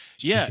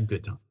 Just a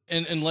good time.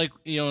 And like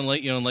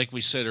like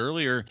we said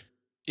earlier,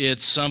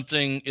 it's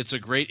a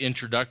great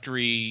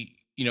introductory,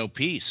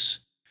 piece.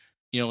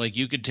 Like,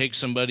 you could take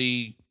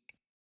somebody,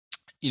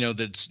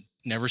 that's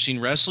never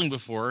seen wrestling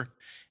before,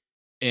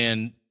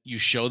 and you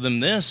show them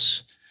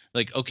this.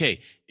 Like,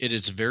 okay, it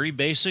is very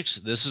basics.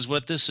 This is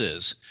what this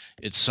is.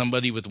 It's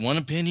somebody with one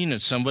opinion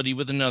and somebody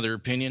with another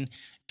opinion,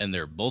 and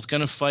they're both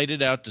going to fight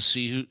it out to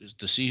see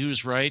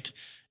who's right.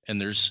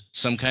 And there's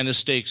some kind of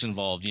stakes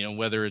involved,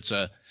 whether it's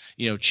a,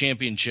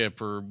 championship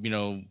or,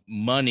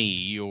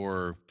 money,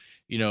 or,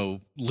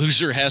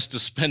 loser has to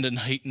spend a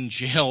night in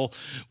jail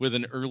with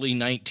an early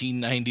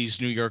 1990s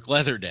New York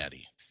leather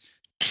daddy.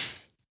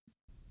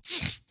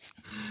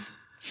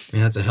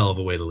 Man, that's a hell of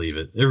a way to leave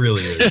it. It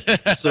really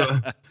is. So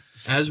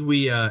as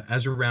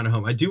we're rounding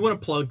home, I do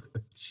want to plug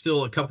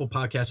still a couple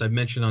podcasts I've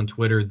mentioned on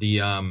Twitter.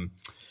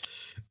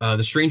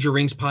 The Stranger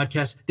Rings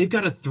podcast. They've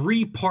got a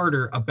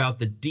 3-parter about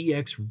the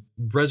DX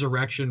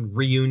Resurrection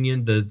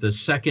reunion, the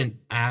second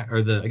act, or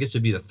I guess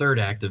it'd be the third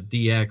act of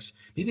DX,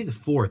 maybe the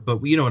fourth,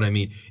 but you know what I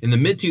mean. In the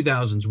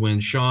mid-2000s, when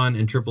Shawn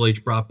and Triple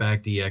H brought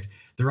back DX,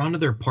 they're on to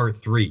their part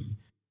 3.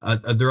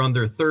 They're on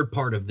their third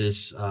part of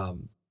this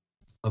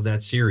of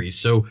that series.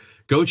 So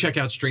go check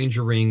out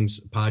Stranger Rings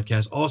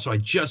podcast. Also, I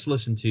just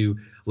listened to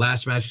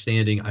Last Match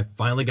Standing. I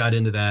finally got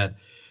into that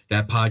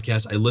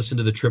podcast. I listened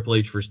to the Triple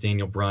H versus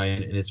Daniel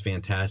Bryan, and it's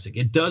fantastic.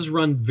 It does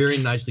run very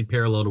nicely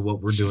parallel to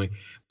what we're doing,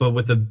 but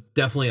with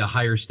definitely a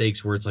higher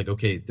stakes, where it's like,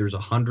 okay, there's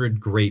 100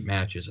 great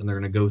matches, and they're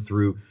going to go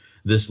through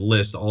this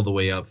list all the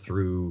way up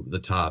through the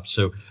top.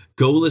 So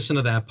go listen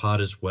to that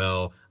pod as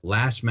well.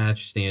 Last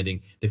Match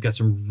Standing. They've got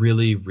some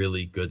really,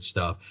 really good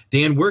stuff.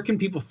 Dan, where can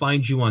people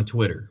find you on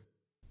Twitter?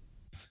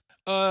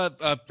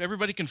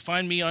 Everybody can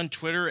find me on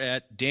Twitter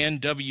at Dan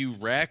W.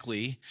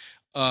 Rackley.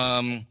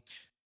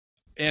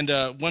 And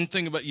one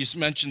thing about, you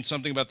mentioned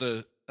something about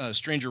the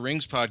Stranger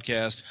Rings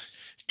podcast.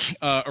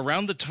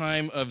 Around the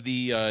time of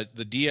the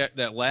DX,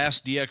 that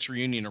last DX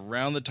reunion,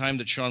 around the time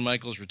that Shawn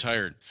Michaels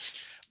retired,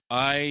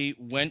 I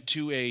went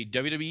to a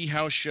WWE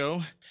house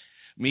show.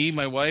 Me,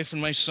 my wife,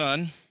 and my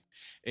son.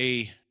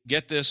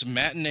 Get this,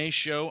 matinee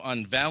show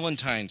on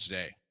Valentine's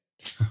Day.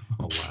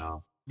 Oh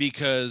wow!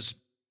 Because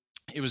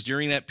it was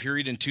during that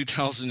period in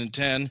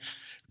 2010.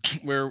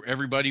 Where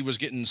everybody was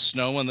getting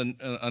snow on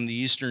the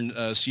eastern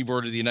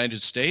seaboard of the United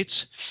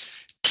States,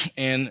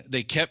 and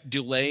they kept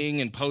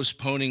delaying and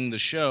postponing the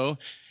show.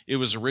 It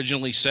was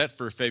originally set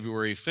for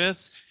February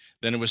 5th,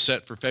 then it was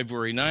set for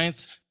February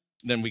 9th,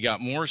 then we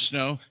got more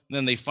snow, and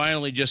then they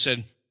finally just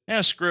said,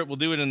 screw it, we'll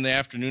do it in the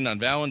afternoon on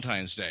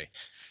Valentine's Day.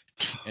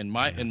 And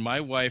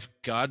my wife,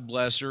 God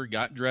bless her,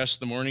 got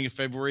dressed the morning of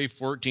February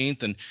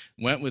 14th and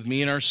went with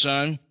me and our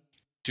son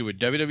to a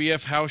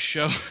WWF house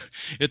show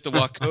at the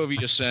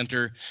Wachovia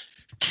Center.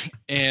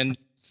 And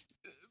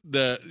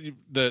the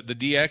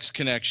DX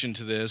connection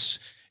to this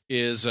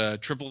is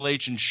Triple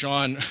H and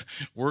Shawn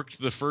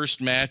worked the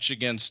first match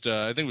against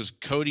I think it was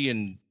Cody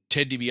and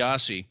Ted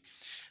DiBiase,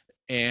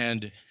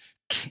 and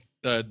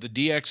the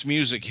DX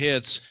music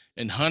hits,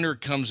 and Hunter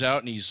comes out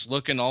and he's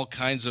looking all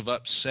kinds of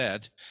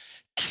upset,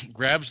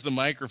 grabs the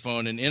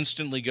microphone and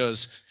instantly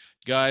goes,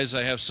 "Guys,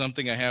 I have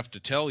something I have to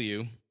tell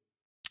you.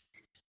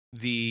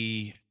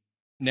 The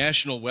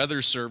National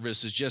Weather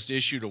Service has just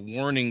issued a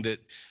warning that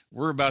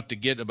we're about to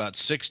get about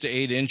 6 to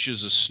 8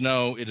 inches of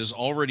snow. It is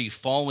already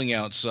falling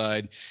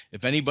outside.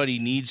 If anybody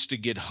needs to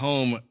get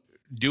home,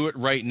 do it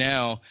right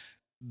now.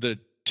 The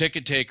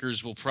ticket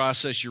takers will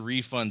process your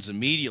refunds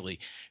immediately."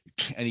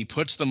 And he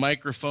puts the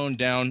microphone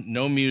down,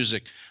 no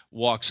music,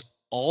 walks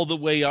all the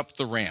way up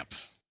the ramp,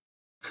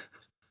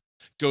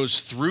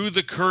 goes through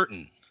the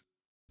curtain,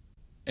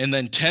 and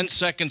then 10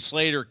 seconds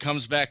later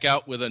comes back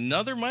out with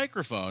another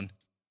microphone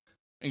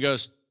and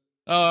goes,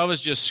 "Oh, I was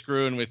just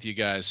screwing with you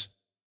guys."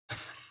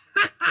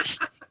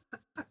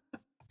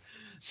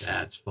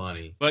 That's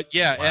funny. But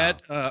yeah,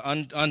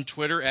 wow. on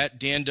Twitter at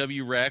Dan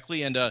W.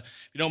 Rackley, and if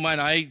you don't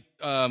mind, I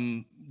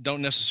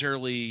don't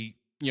necessarily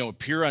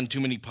appear on too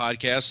many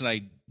podcasts, and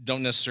I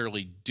don't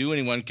necessarily do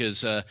anyone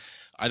because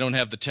I don't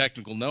have the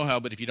technical know-how.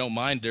 But if you don't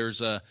mind,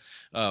 there's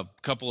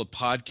couple of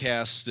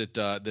podcasts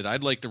that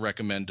I'd like to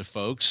recommend to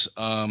folks.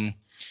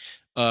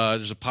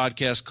 There's a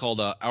podcast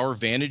called Our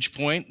Vantage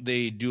Point.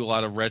 They do a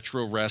lot of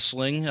retro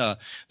wrestling.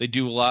 They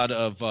do a lot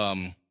of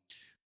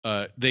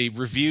they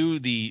review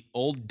the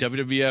old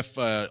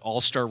WWF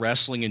All-Star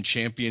Wrestling and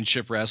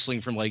Championship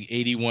Wrestling from like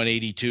 81,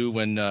 82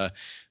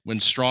 when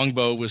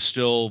Strongbow was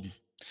still,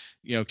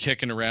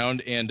 kicking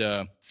around,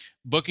 and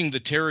Booking the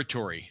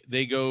Territory.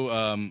 They go,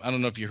 I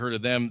don't know if you heard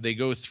of them. They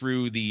go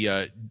through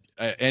the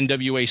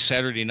NWA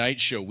Saturday Night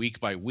Show week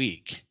by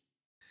week.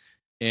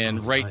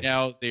 And right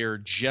now they're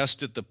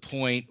just at the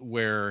point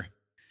where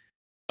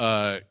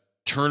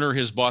Turner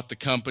has bought the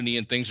company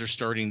and things are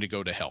starting to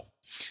go to hell.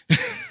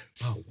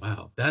 Oh,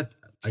 wow. That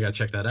I got to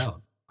check that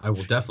out. I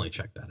will definitely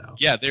check that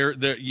out. Yeah, they're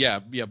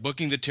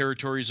Booking the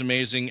Territory is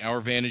amazing. Our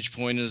Vantage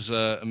Point is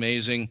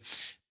amazing.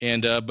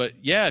 And but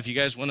yeah, if you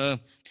guys want to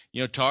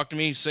talk to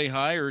me, say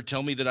hi, or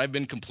tell me that I've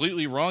been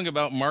completely wrong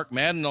about Mark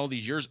Madden all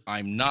these years,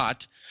 I'm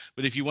not.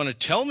 But if you want to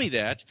tell me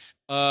that,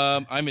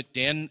 I'm at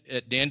Dan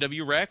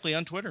W. Rackley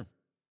on Twitter.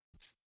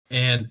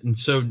 And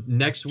so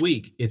next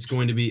week it's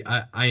going to be,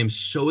 I am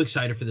so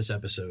excited for this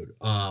episode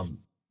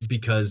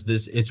because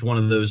it's one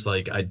of those,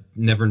 like, I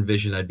never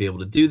envisioned I'd be able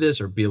to do this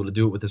or be able to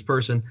do it with this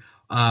person.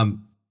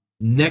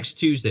 Next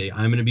Tuesday,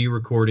 I'm going to be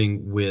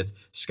recording with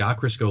Scott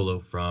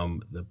Criscolo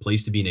from the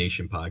Place to Be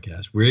Nation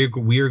podcast.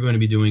 We are going to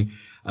be doing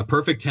a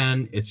Perfect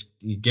 10. It's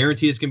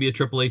guaranteed it's going to be a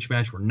Triple H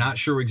match. We're not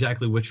sure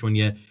exactly which one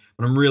yet,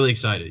 but I'm really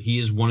excited. He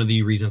is one of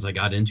the reasons I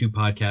got into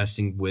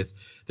podcasting with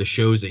the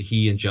shows that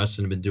he and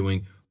Justin have been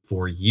doing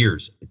for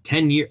years.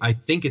 10 years. I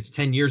think it's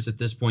 10 years at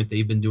this point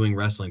they've been doing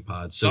wrestling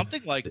pods. So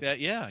something like that.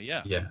 Yeah.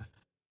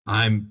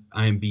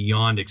 I'm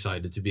beyond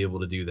excited to be able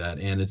to do that,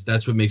 and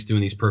that's what makes doing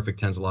these Perfect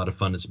 10s a lot of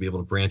fun, is to be able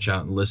to branch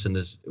out and listen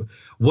to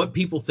what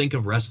people think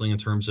of wrestling in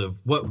terms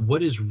of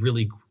what is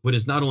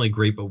not only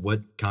great, but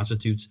what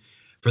constitutes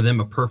for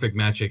them a perfect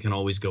match they can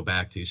always go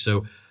back to.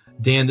 So,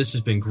 Dan, this has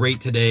been great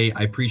today.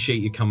 I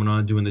appreciate you coming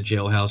on doing the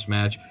Jailhouse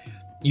match.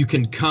 You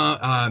can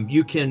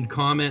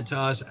comment to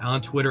us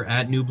on Twitter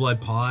at New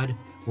Blood Pod.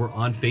 We're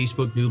on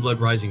Facebook, New Blood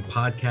Rising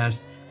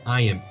Podcast.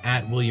 I am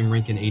at William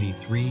Rinkin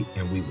 83,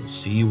 and we will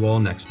see you all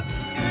next time.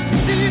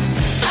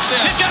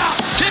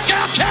 Kick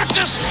out,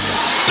 Cactus!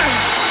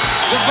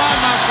 Goodbye,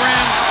 my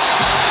friend.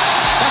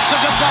 That's the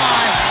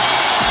goodbye.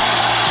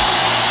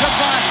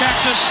 Goodbye,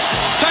 Cactus.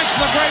 Thanks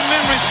for the great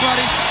memories,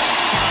 buddy.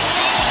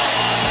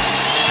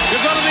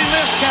 You're gonna be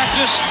missed,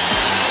 Cactus.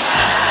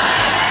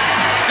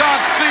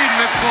 Godspeed,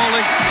 Mick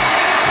Foley.